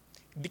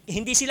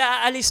 Hindi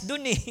sila aalis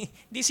dun eh.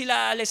 Hindi sila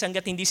aalis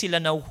hanggat hindi sila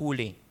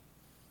nahuhuli.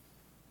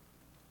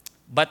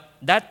 But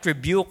that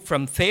rebuke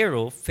from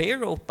Pharaoh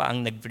pa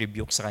ang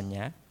nag-rebuke sa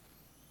kanya,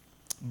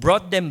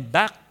 brought them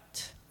back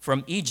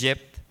from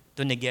Egypt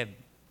to Negev.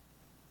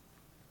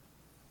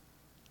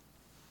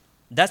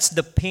 That's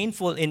the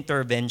painful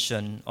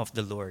intervention of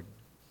the Lord.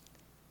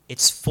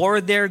 It's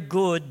for their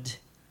good.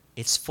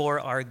 It's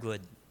for our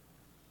good.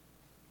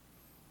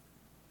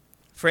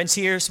 Friends,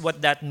 here's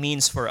what that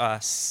means for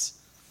us.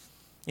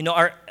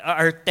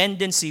 Our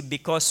tendency,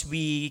 because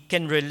we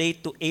can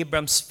relate to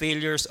Abram's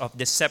failures of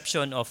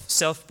deception, of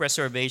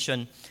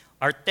self-preservation,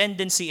 our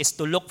tendency is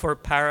to look for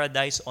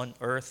paradise on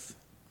earth.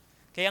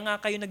 Kaya nga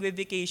kayo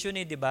nagve-vacation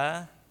di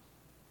ba?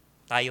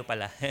 Tayo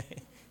pala.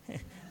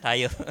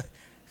 Tayo.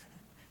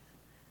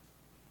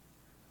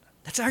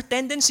 That's our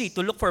tendency,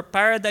 to look for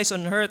paradise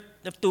on earth,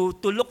 to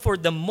look for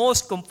the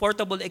most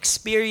comfortable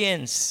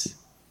experience.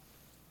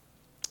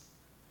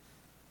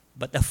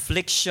 But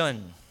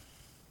affliction,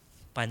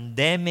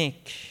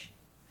 pandemic,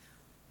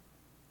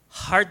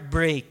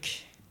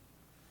 heartbreak,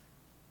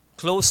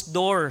 closed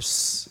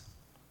doors,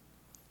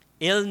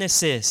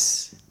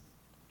 illnesses,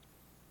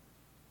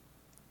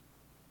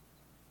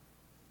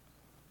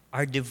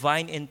 our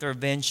divine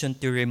intervention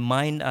to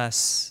remind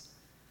us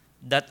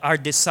that our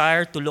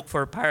desire to look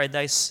for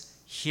paradise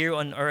here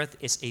on earth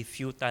is a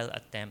futile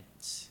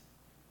attempt.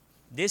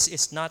 This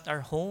is not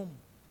our home.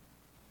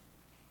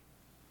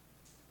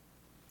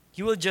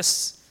 You will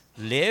just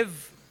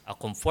live a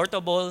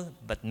comfortable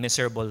but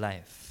miserable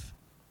life.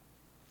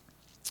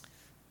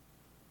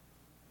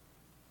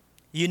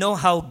 You know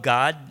how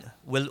God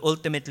will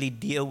ultimately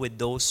deal with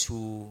those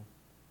who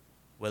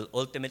will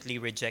ultimately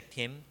reject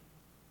Him?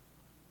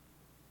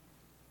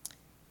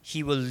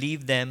 He will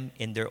leave them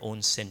in their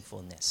own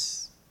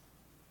sinfulness.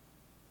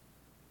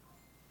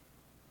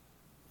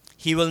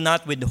 He will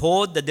not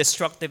withhold the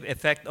destructive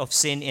effect of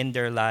sin in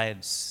their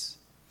lives.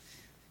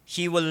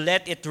 He will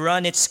let it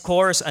run its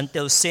course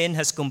until sin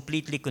has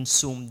completely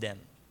consumed them.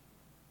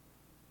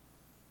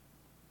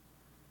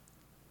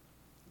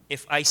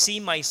 If I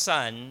see my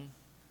son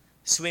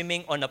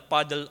swimming on a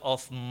puddle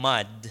of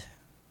mud,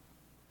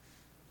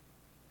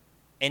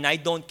 and I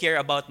don't care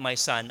about my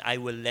son, I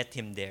will let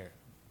him there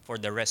for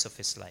the rest of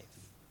his life.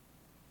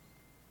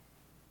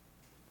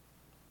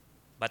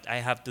 But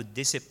I have to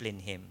discipline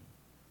him,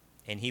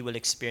 and he will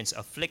experience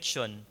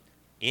affliction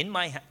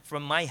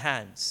from my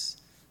hands,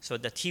 so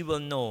that he will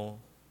know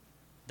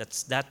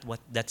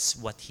that's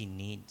what he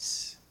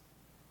needs.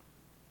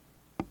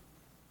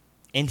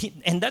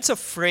 And that's a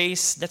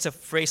phrase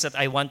that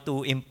I want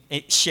to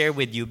share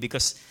with you,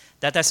 because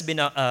that has been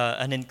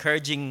an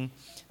encouraging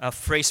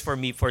phrase for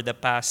me for the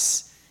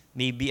past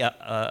maybe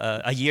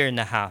a year and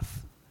a half.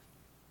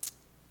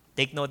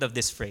 Take note of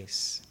this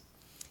phrase: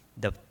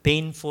 the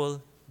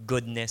painful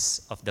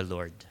goodness of the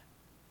Lord.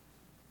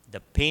 The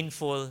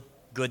painful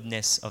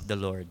goodness of the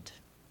Lord.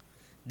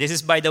 This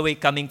is, by the way,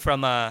 coming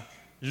from a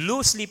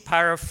loosely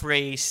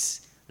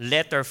paraphrased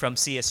letter from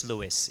C.S.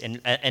 Lewis.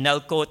 And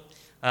I'll quote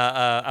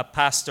a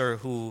pastor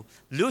who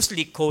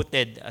loosely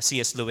quoted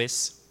C.S.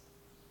 Lewis.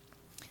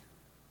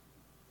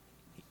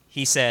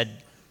 He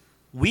said,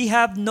 "We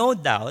have no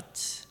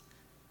doubt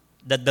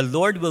that the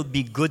Lord will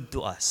be good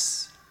to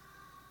us.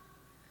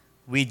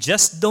 We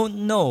just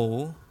don't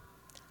know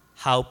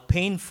how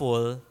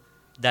painful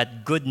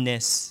that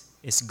goodness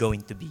is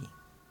going to be."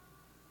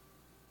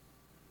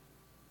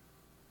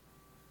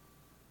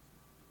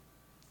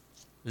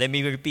 Let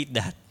me repeat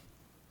that.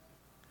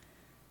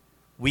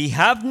 We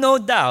have no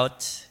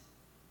doubt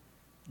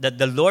that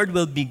the Lord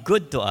will be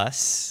good to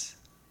us.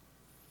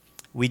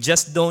 We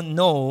just don't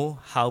know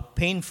how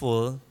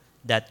painful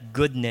that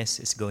goodness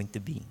is going to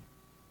be.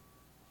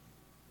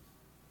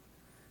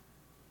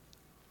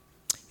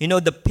 You know,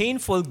 the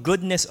painful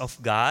goodness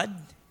of God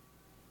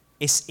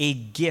is a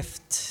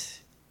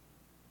gift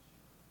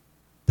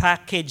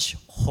packaged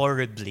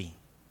horribly.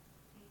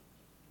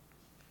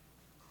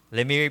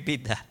 Let me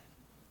repeat that.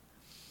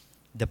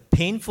 The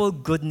painful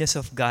goodness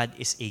of God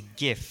is a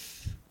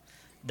gift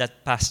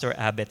that Pastor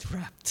Abet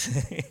wrapped.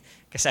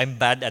 Because I'm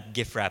bad at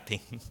gift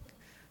wrapping.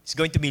 It's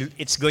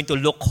going to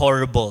look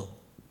horrible,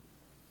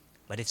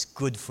 but it's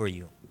good for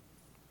you.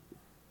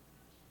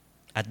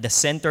 At the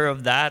center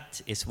of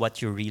that is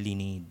what you really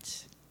need.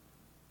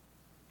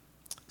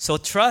 So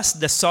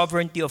trust the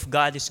sovereignty of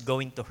God is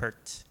going to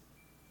hurt.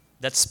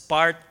 That's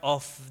part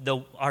of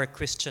our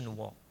Christian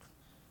walk.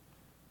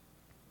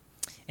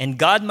 And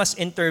God must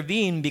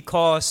intervene,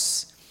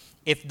 because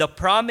if the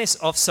promise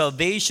of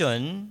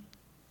salvation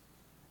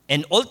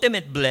and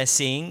ultimate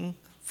blessing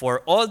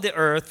for all the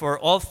earth, for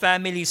all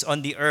families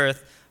on the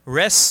earth,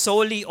 rests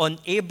solely on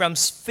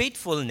Abram's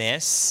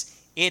faithfulness,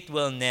 it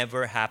will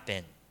never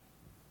happen.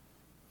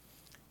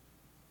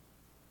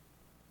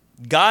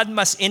 God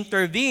must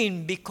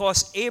intervene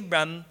because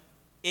Abram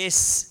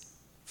is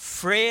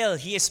frail,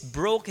 he is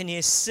broken, he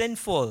is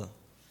sinful.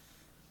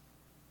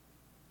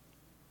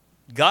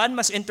 God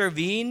must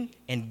intervene,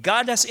 and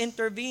God has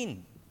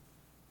intervened.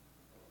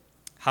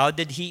 How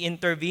did he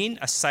intervene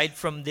aside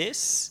from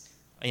this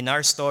in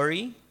our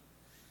story?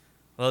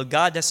 Well,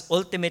 God has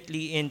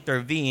ultimately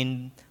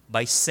intervened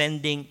by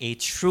sending a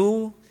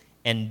true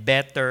and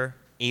better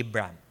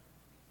Abram.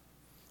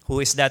 Who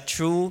is that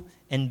true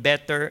and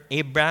better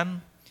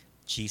Abram?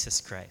 Jesus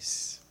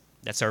Christ.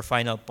 That's our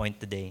final point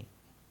today.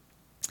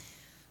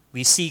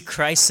 We see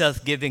Christ's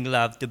self-giving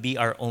love to be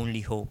our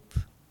only hope.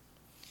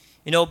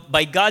 You know,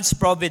 by God's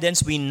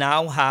providence, we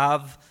now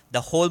have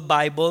the whole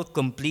Bible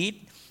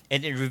complete,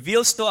 and it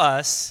reveals to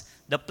us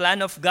the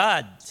plan of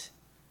God.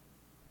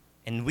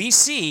 And we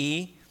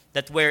see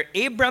that where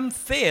Abram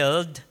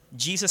failed,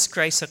 Jesus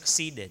Christ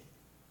succeeded.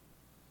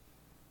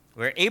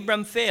 Where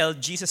Abram failed,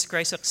 Jesus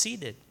Christ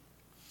succeeded.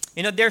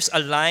 You know, there's a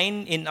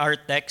line in our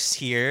text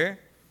here.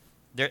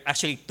 There are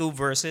actually two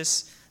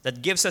verses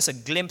that gives us a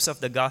glimpse of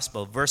the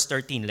gospel. Verse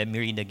 13, let me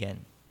read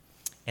again.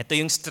 Ito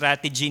yung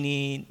strategy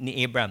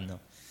ni Abram, no?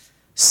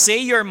 Say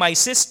you're my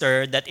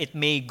sister, that it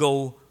may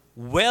go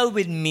well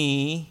with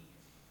me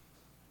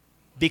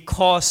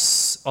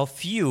because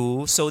of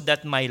you, so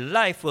that my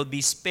life will be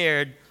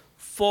spared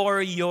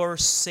for your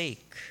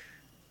sake.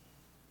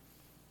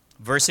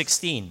 Verse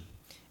 16,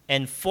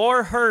 and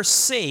for her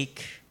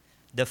sake,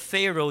 the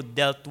Pharaoh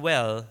dealt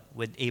well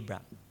with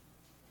Abram.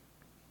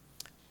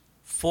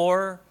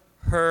 For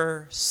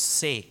her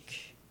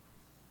sake.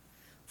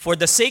 For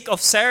the sake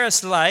of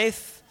Sarah's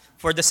life,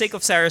 for the sake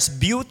of Sarah's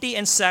beauty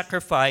and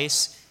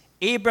sacrifice,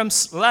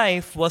 Abram's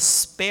life was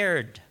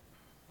spared.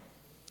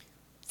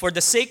 For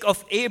the sake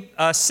of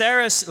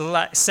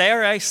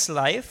Sarah's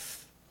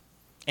life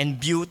and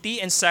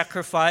beauty and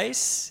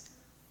sacrifice,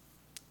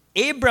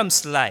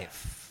 Abram's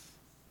life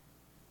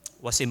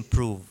was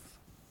improved.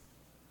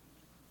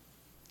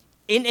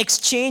 In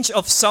exchange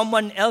of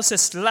someone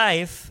else's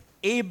life,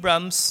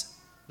 Abram's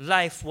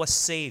life was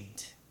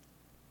saved.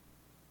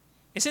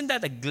 Isn't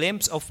that a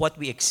glimpse of what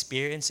we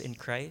experience in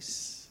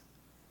Christ?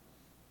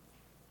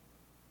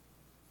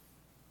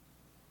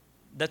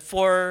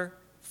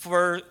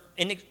 that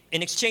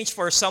in exchange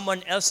for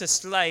someone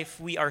else's life,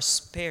 we are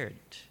spared.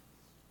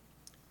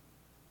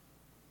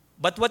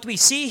 But what we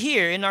see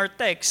here in our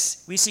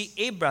text, we see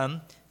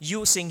Abram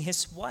using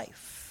his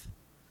wife,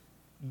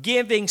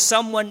 giving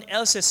someone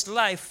else's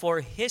life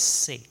for his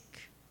sake.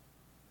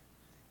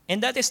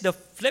 And that is the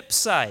flip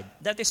side.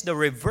 That is the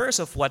reverse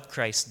of what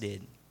Christ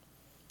did.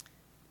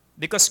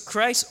 Because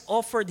Christ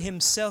offered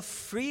himself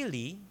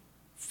freely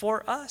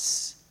for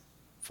us,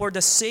 for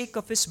the sake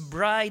of his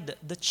bride,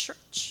 the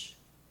church.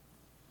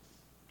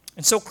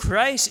 And so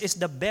Christ is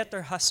the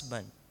better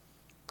husband.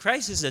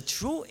 Christ is the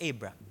true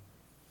Abram.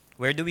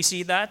 Where do we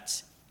see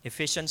that?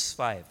 Ephesians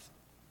 5.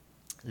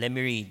 Let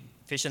me read.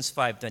 Ephesians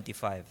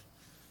 5:25.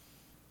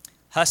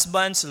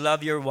 Husbands,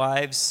 love your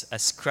wives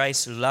as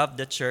Christ loved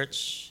the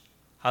church.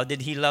 How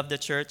did he love the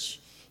church?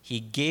 He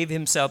gave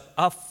himself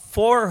up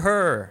for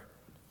her,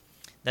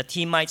 that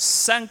he might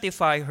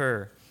sanctify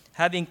her,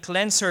 having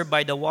cleansed her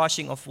by the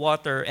washing of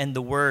water and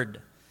the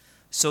word,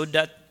 so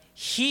that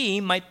he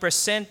might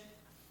present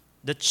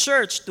the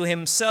church to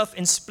himself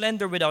in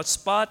splendor, without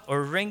spot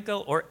or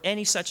wrinkle or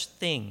any such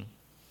thing,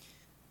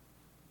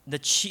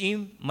 that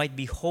she might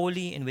be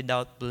holy and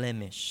without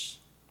blemish.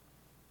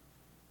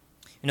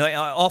 I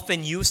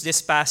often use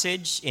this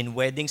passage in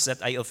weddings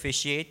that I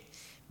officiate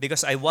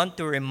because I want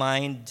to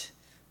remind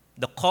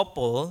the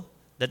couple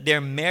that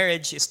their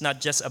marriage is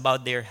not just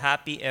about their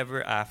happy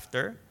ever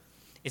after.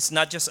 It's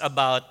not just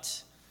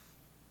about,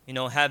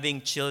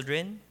 having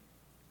children.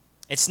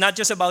 It's not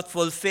just about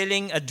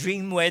fulfilling a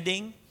dream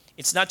wedding.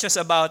 It's not just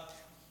about,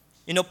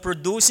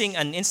 producing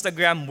an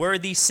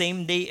Instagram-worthy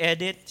same-day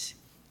edit.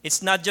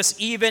 It's not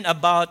just even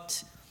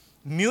about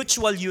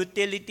mutual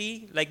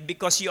utility, like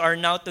because you are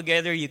now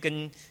together, you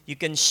can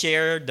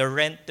share the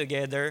rent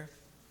together.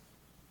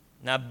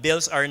 Now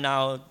bills are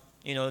now,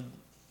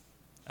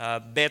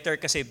 better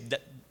kasi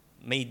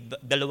may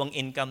dalawang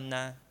income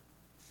na.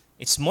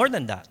 It's more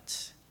than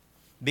that.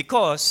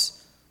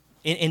 Because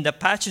in the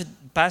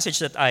passage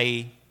that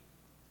I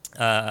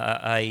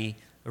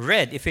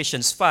read,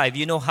 Ephesians 5,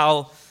 you know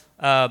how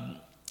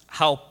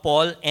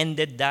Paul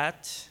ended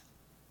that?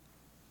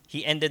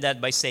 He ended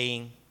that by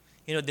saying,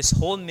 this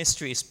whole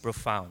mystery is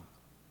profound.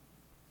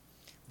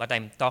 But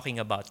I'm talking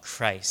about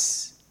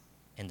Christ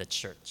and the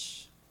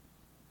church.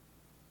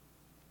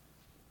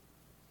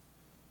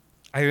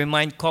 I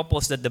remind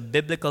couples that the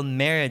biblical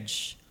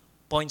marriage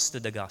points to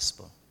the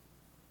gospel.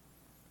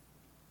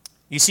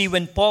 You see,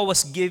 when Paul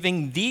was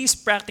giving these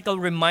practical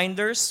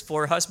reminders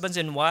for husbands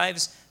and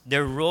wives,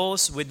 their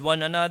roles with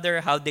one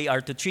another, how they are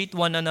to treat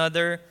one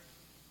another,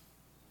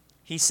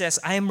 he says,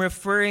 I am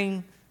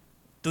referring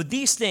to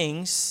these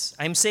things.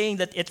 I'm saying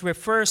that it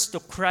refers to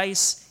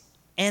Christ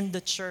and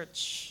the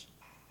church.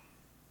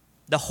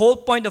 The whole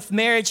point of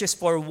marriage is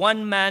for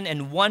one man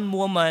and one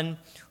woman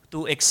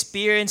to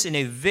experience in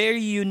a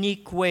very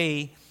unique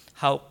way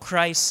how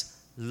Christ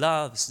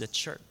loves the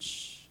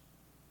church.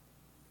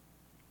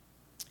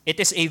 It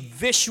is a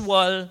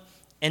visual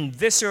and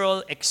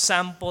visceral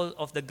example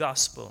of the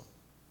gospel.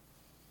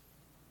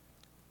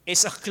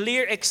 It's a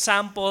clear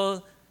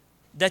example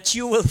that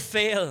you will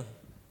fail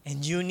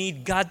and you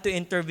need God to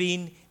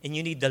intervene and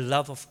you need the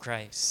love of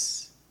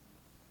Christ.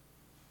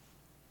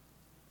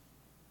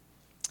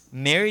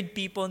 Married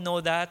people know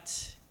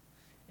that.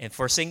 And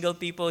for single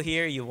people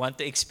here, you want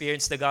to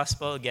experience the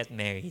gospel, get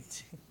married.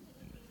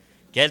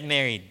 Get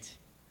married.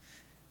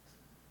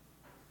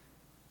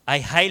 I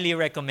highly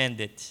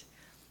recommend it.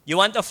 You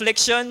want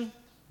affliction?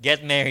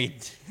 Get married.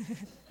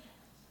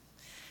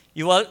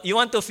 You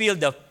want to feel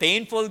the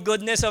painful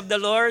goodness of the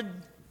Lord?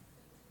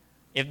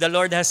 If the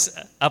Lord has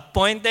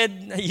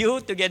appointed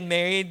you to get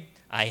married,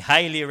 I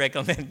highly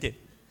recommend it.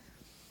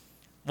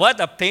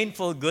 What a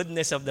painful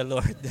goodness of the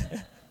Lord.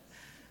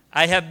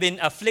 I have been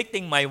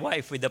afflicting my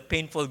wife with the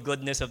painful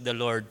goodness of the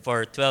Lord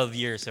for 12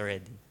 years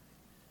already.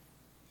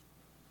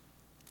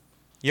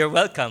 You're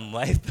welcome,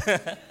 wife.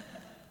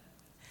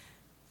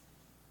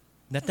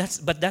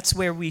 But that's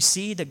where we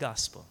see the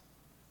gospel.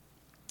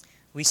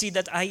 We see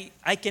that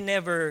I can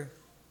never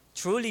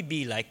truly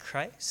be like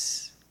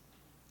Christ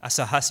as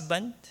a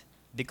husband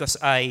because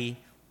I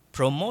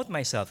promote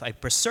myself, I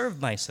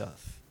preserve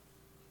myself.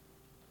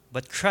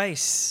 But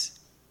Christ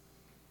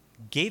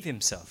gave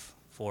himself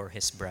for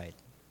his bride.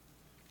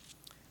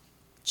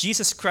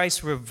 Jesus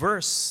Christ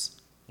reversed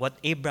what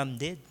Abram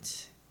did.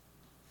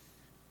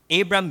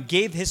 Abram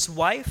gave his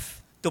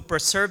wife to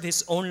preserve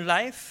his own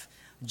life.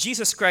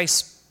 Jesus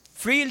Christ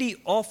freely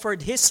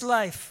offered his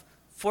life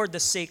for the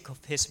sake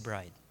of his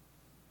bride.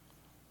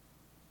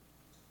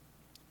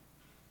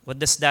 What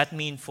does that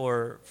mean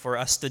for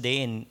us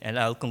today? And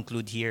I'll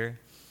conclude here.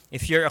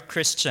 If you're a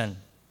Christian,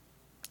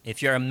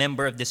 if you're a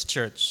member of this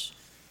church,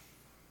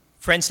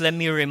 friends, let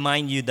me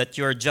remind you that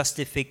your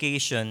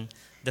justification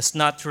does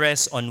not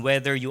rest on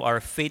whether you are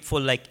faithful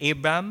like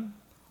Abram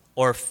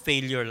or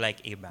failure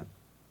like Abram.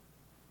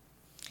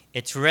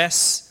 It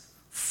rests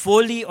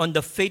fully on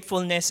the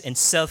faithfulness and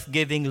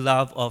self-giving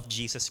love of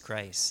Jesus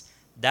Christ.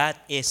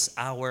 That is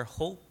our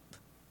hope.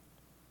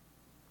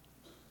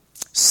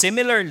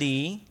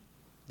 Similarly,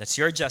 That's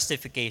your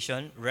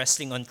justification,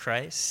 resting on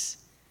Christ.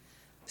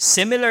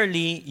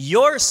 Similarly,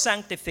 your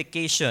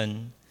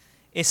sanctification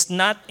is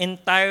not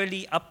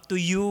entirely up to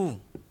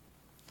you.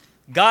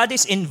 God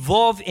is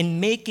involved in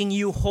making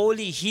you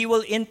holy. He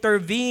will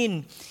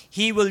intervene.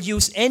 He will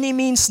use any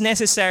means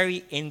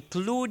necessary,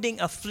 including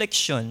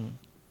affliction,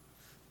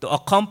 to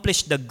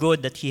accomplish the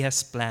good that He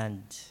has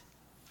planned.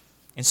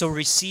 And so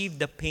receive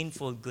the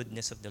painful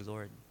goodness of the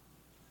Lord.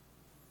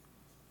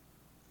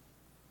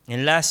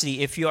 And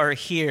lastly, if you are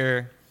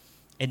here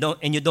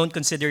and you don't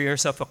consider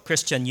yourself a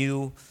Christian,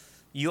 you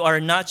are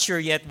not sure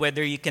yet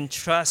whether you can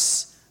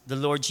trust the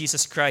Lord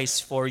Jesus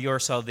Christ for your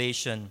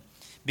salvation,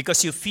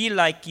 because you feel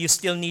like you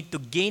still need to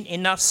gain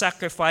enough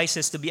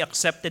sacrifices to be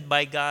accepted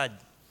by God.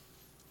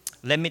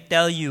 Let me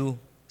tell you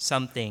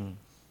something.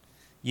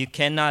 You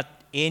cannot,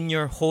 in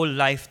your whole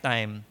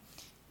lifetime,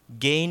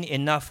 gain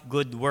enough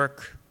good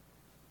work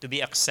to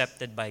be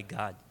accepted by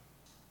God.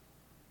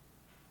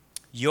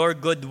 Your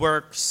good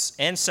works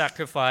and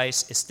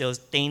sacrifice is still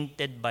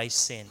tainted by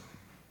sin.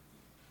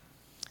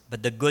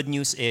 But the good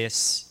news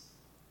is,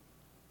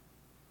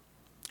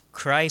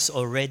 Christ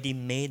already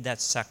made that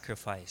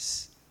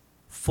sacrifice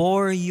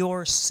for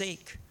your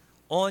sake,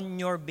 on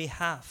your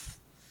behalf.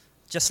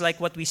 Just like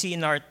what we see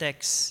in our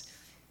text,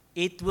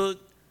 the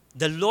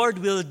Lord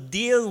will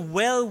deal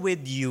well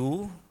with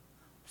you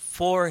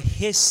for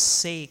His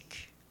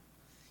sake.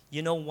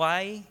 You know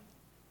why?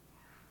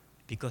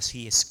 Because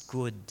He is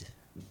good.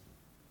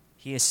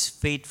 He is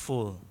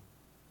faithful.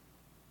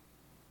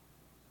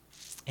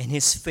 And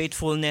His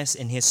faithfulness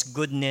and His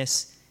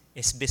goodness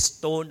is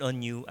bestowed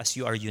on you as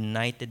you are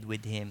united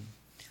with Him.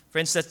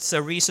 Friends, that's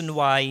the reason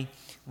why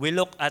we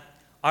look at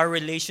our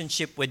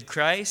relationship with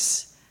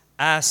Christ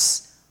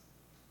as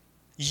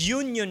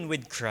union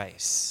with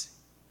Christ.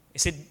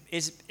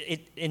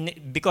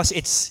 Because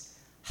it's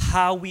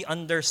how we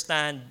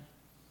understand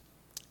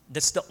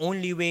that's the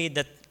only way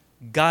that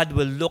God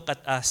will look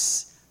at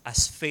us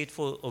as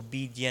faithful,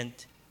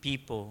 obedient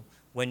people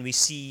when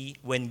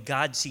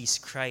God sees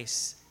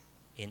Christ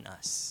in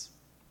us.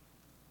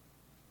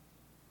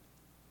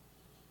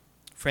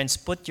 Friends,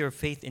 put your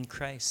faith in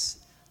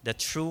Christ, the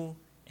true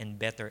and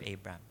better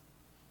Abraham.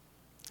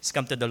 Let's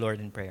come to the Lord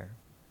in prayer.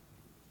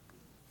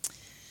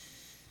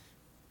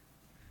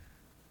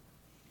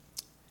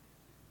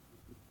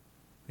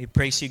 We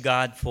praise you,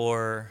 God,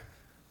 for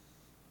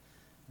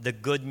the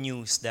good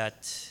news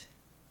that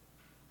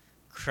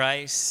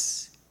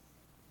Christ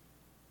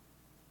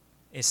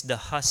is the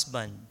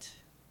husband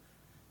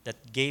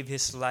that gave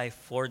his life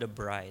for the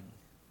bride,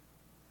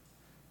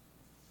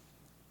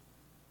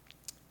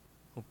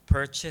 who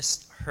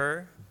purchased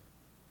her,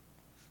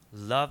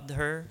 loved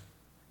her,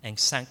 and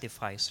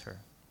sanctifies her.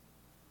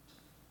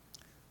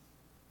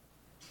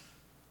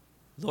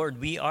 Lord,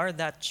 we are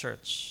that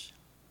church.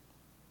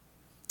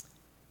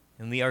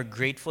 And we are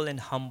grateful and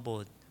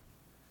humbled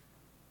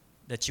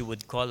that you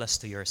would call us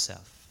to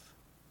yourself.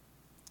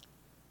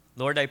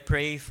 Lord, I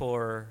pray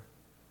for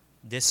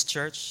this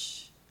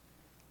church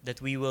that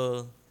we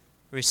will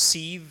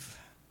receive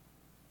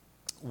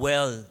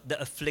well the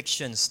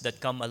afflictions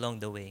that come along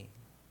the way.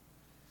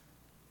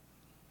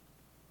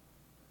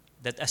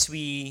 That as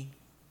we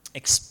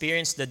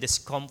experience the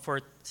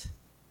discomfort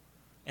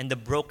and the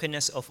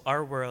brokenness of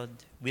our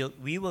world,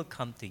 we will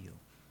come to you.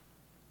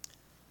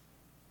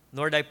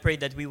 Lord, I pray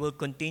that we will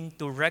continue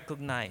to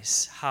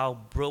recognize how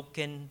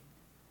broken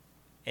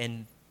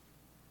and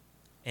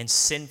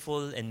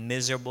sinful and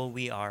miserable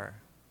we are,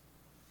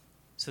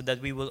 so that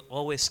we will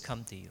always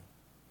come to you.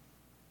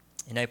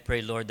 And I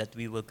pray, Lord, that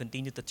we will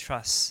continue to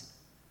trust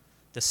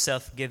the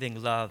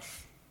self-giving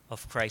love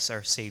of Christ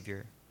our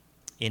Savior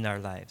in our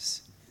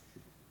lives.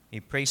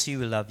 We praise you,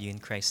 we love you in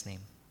Christ's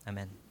name.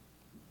 Amen.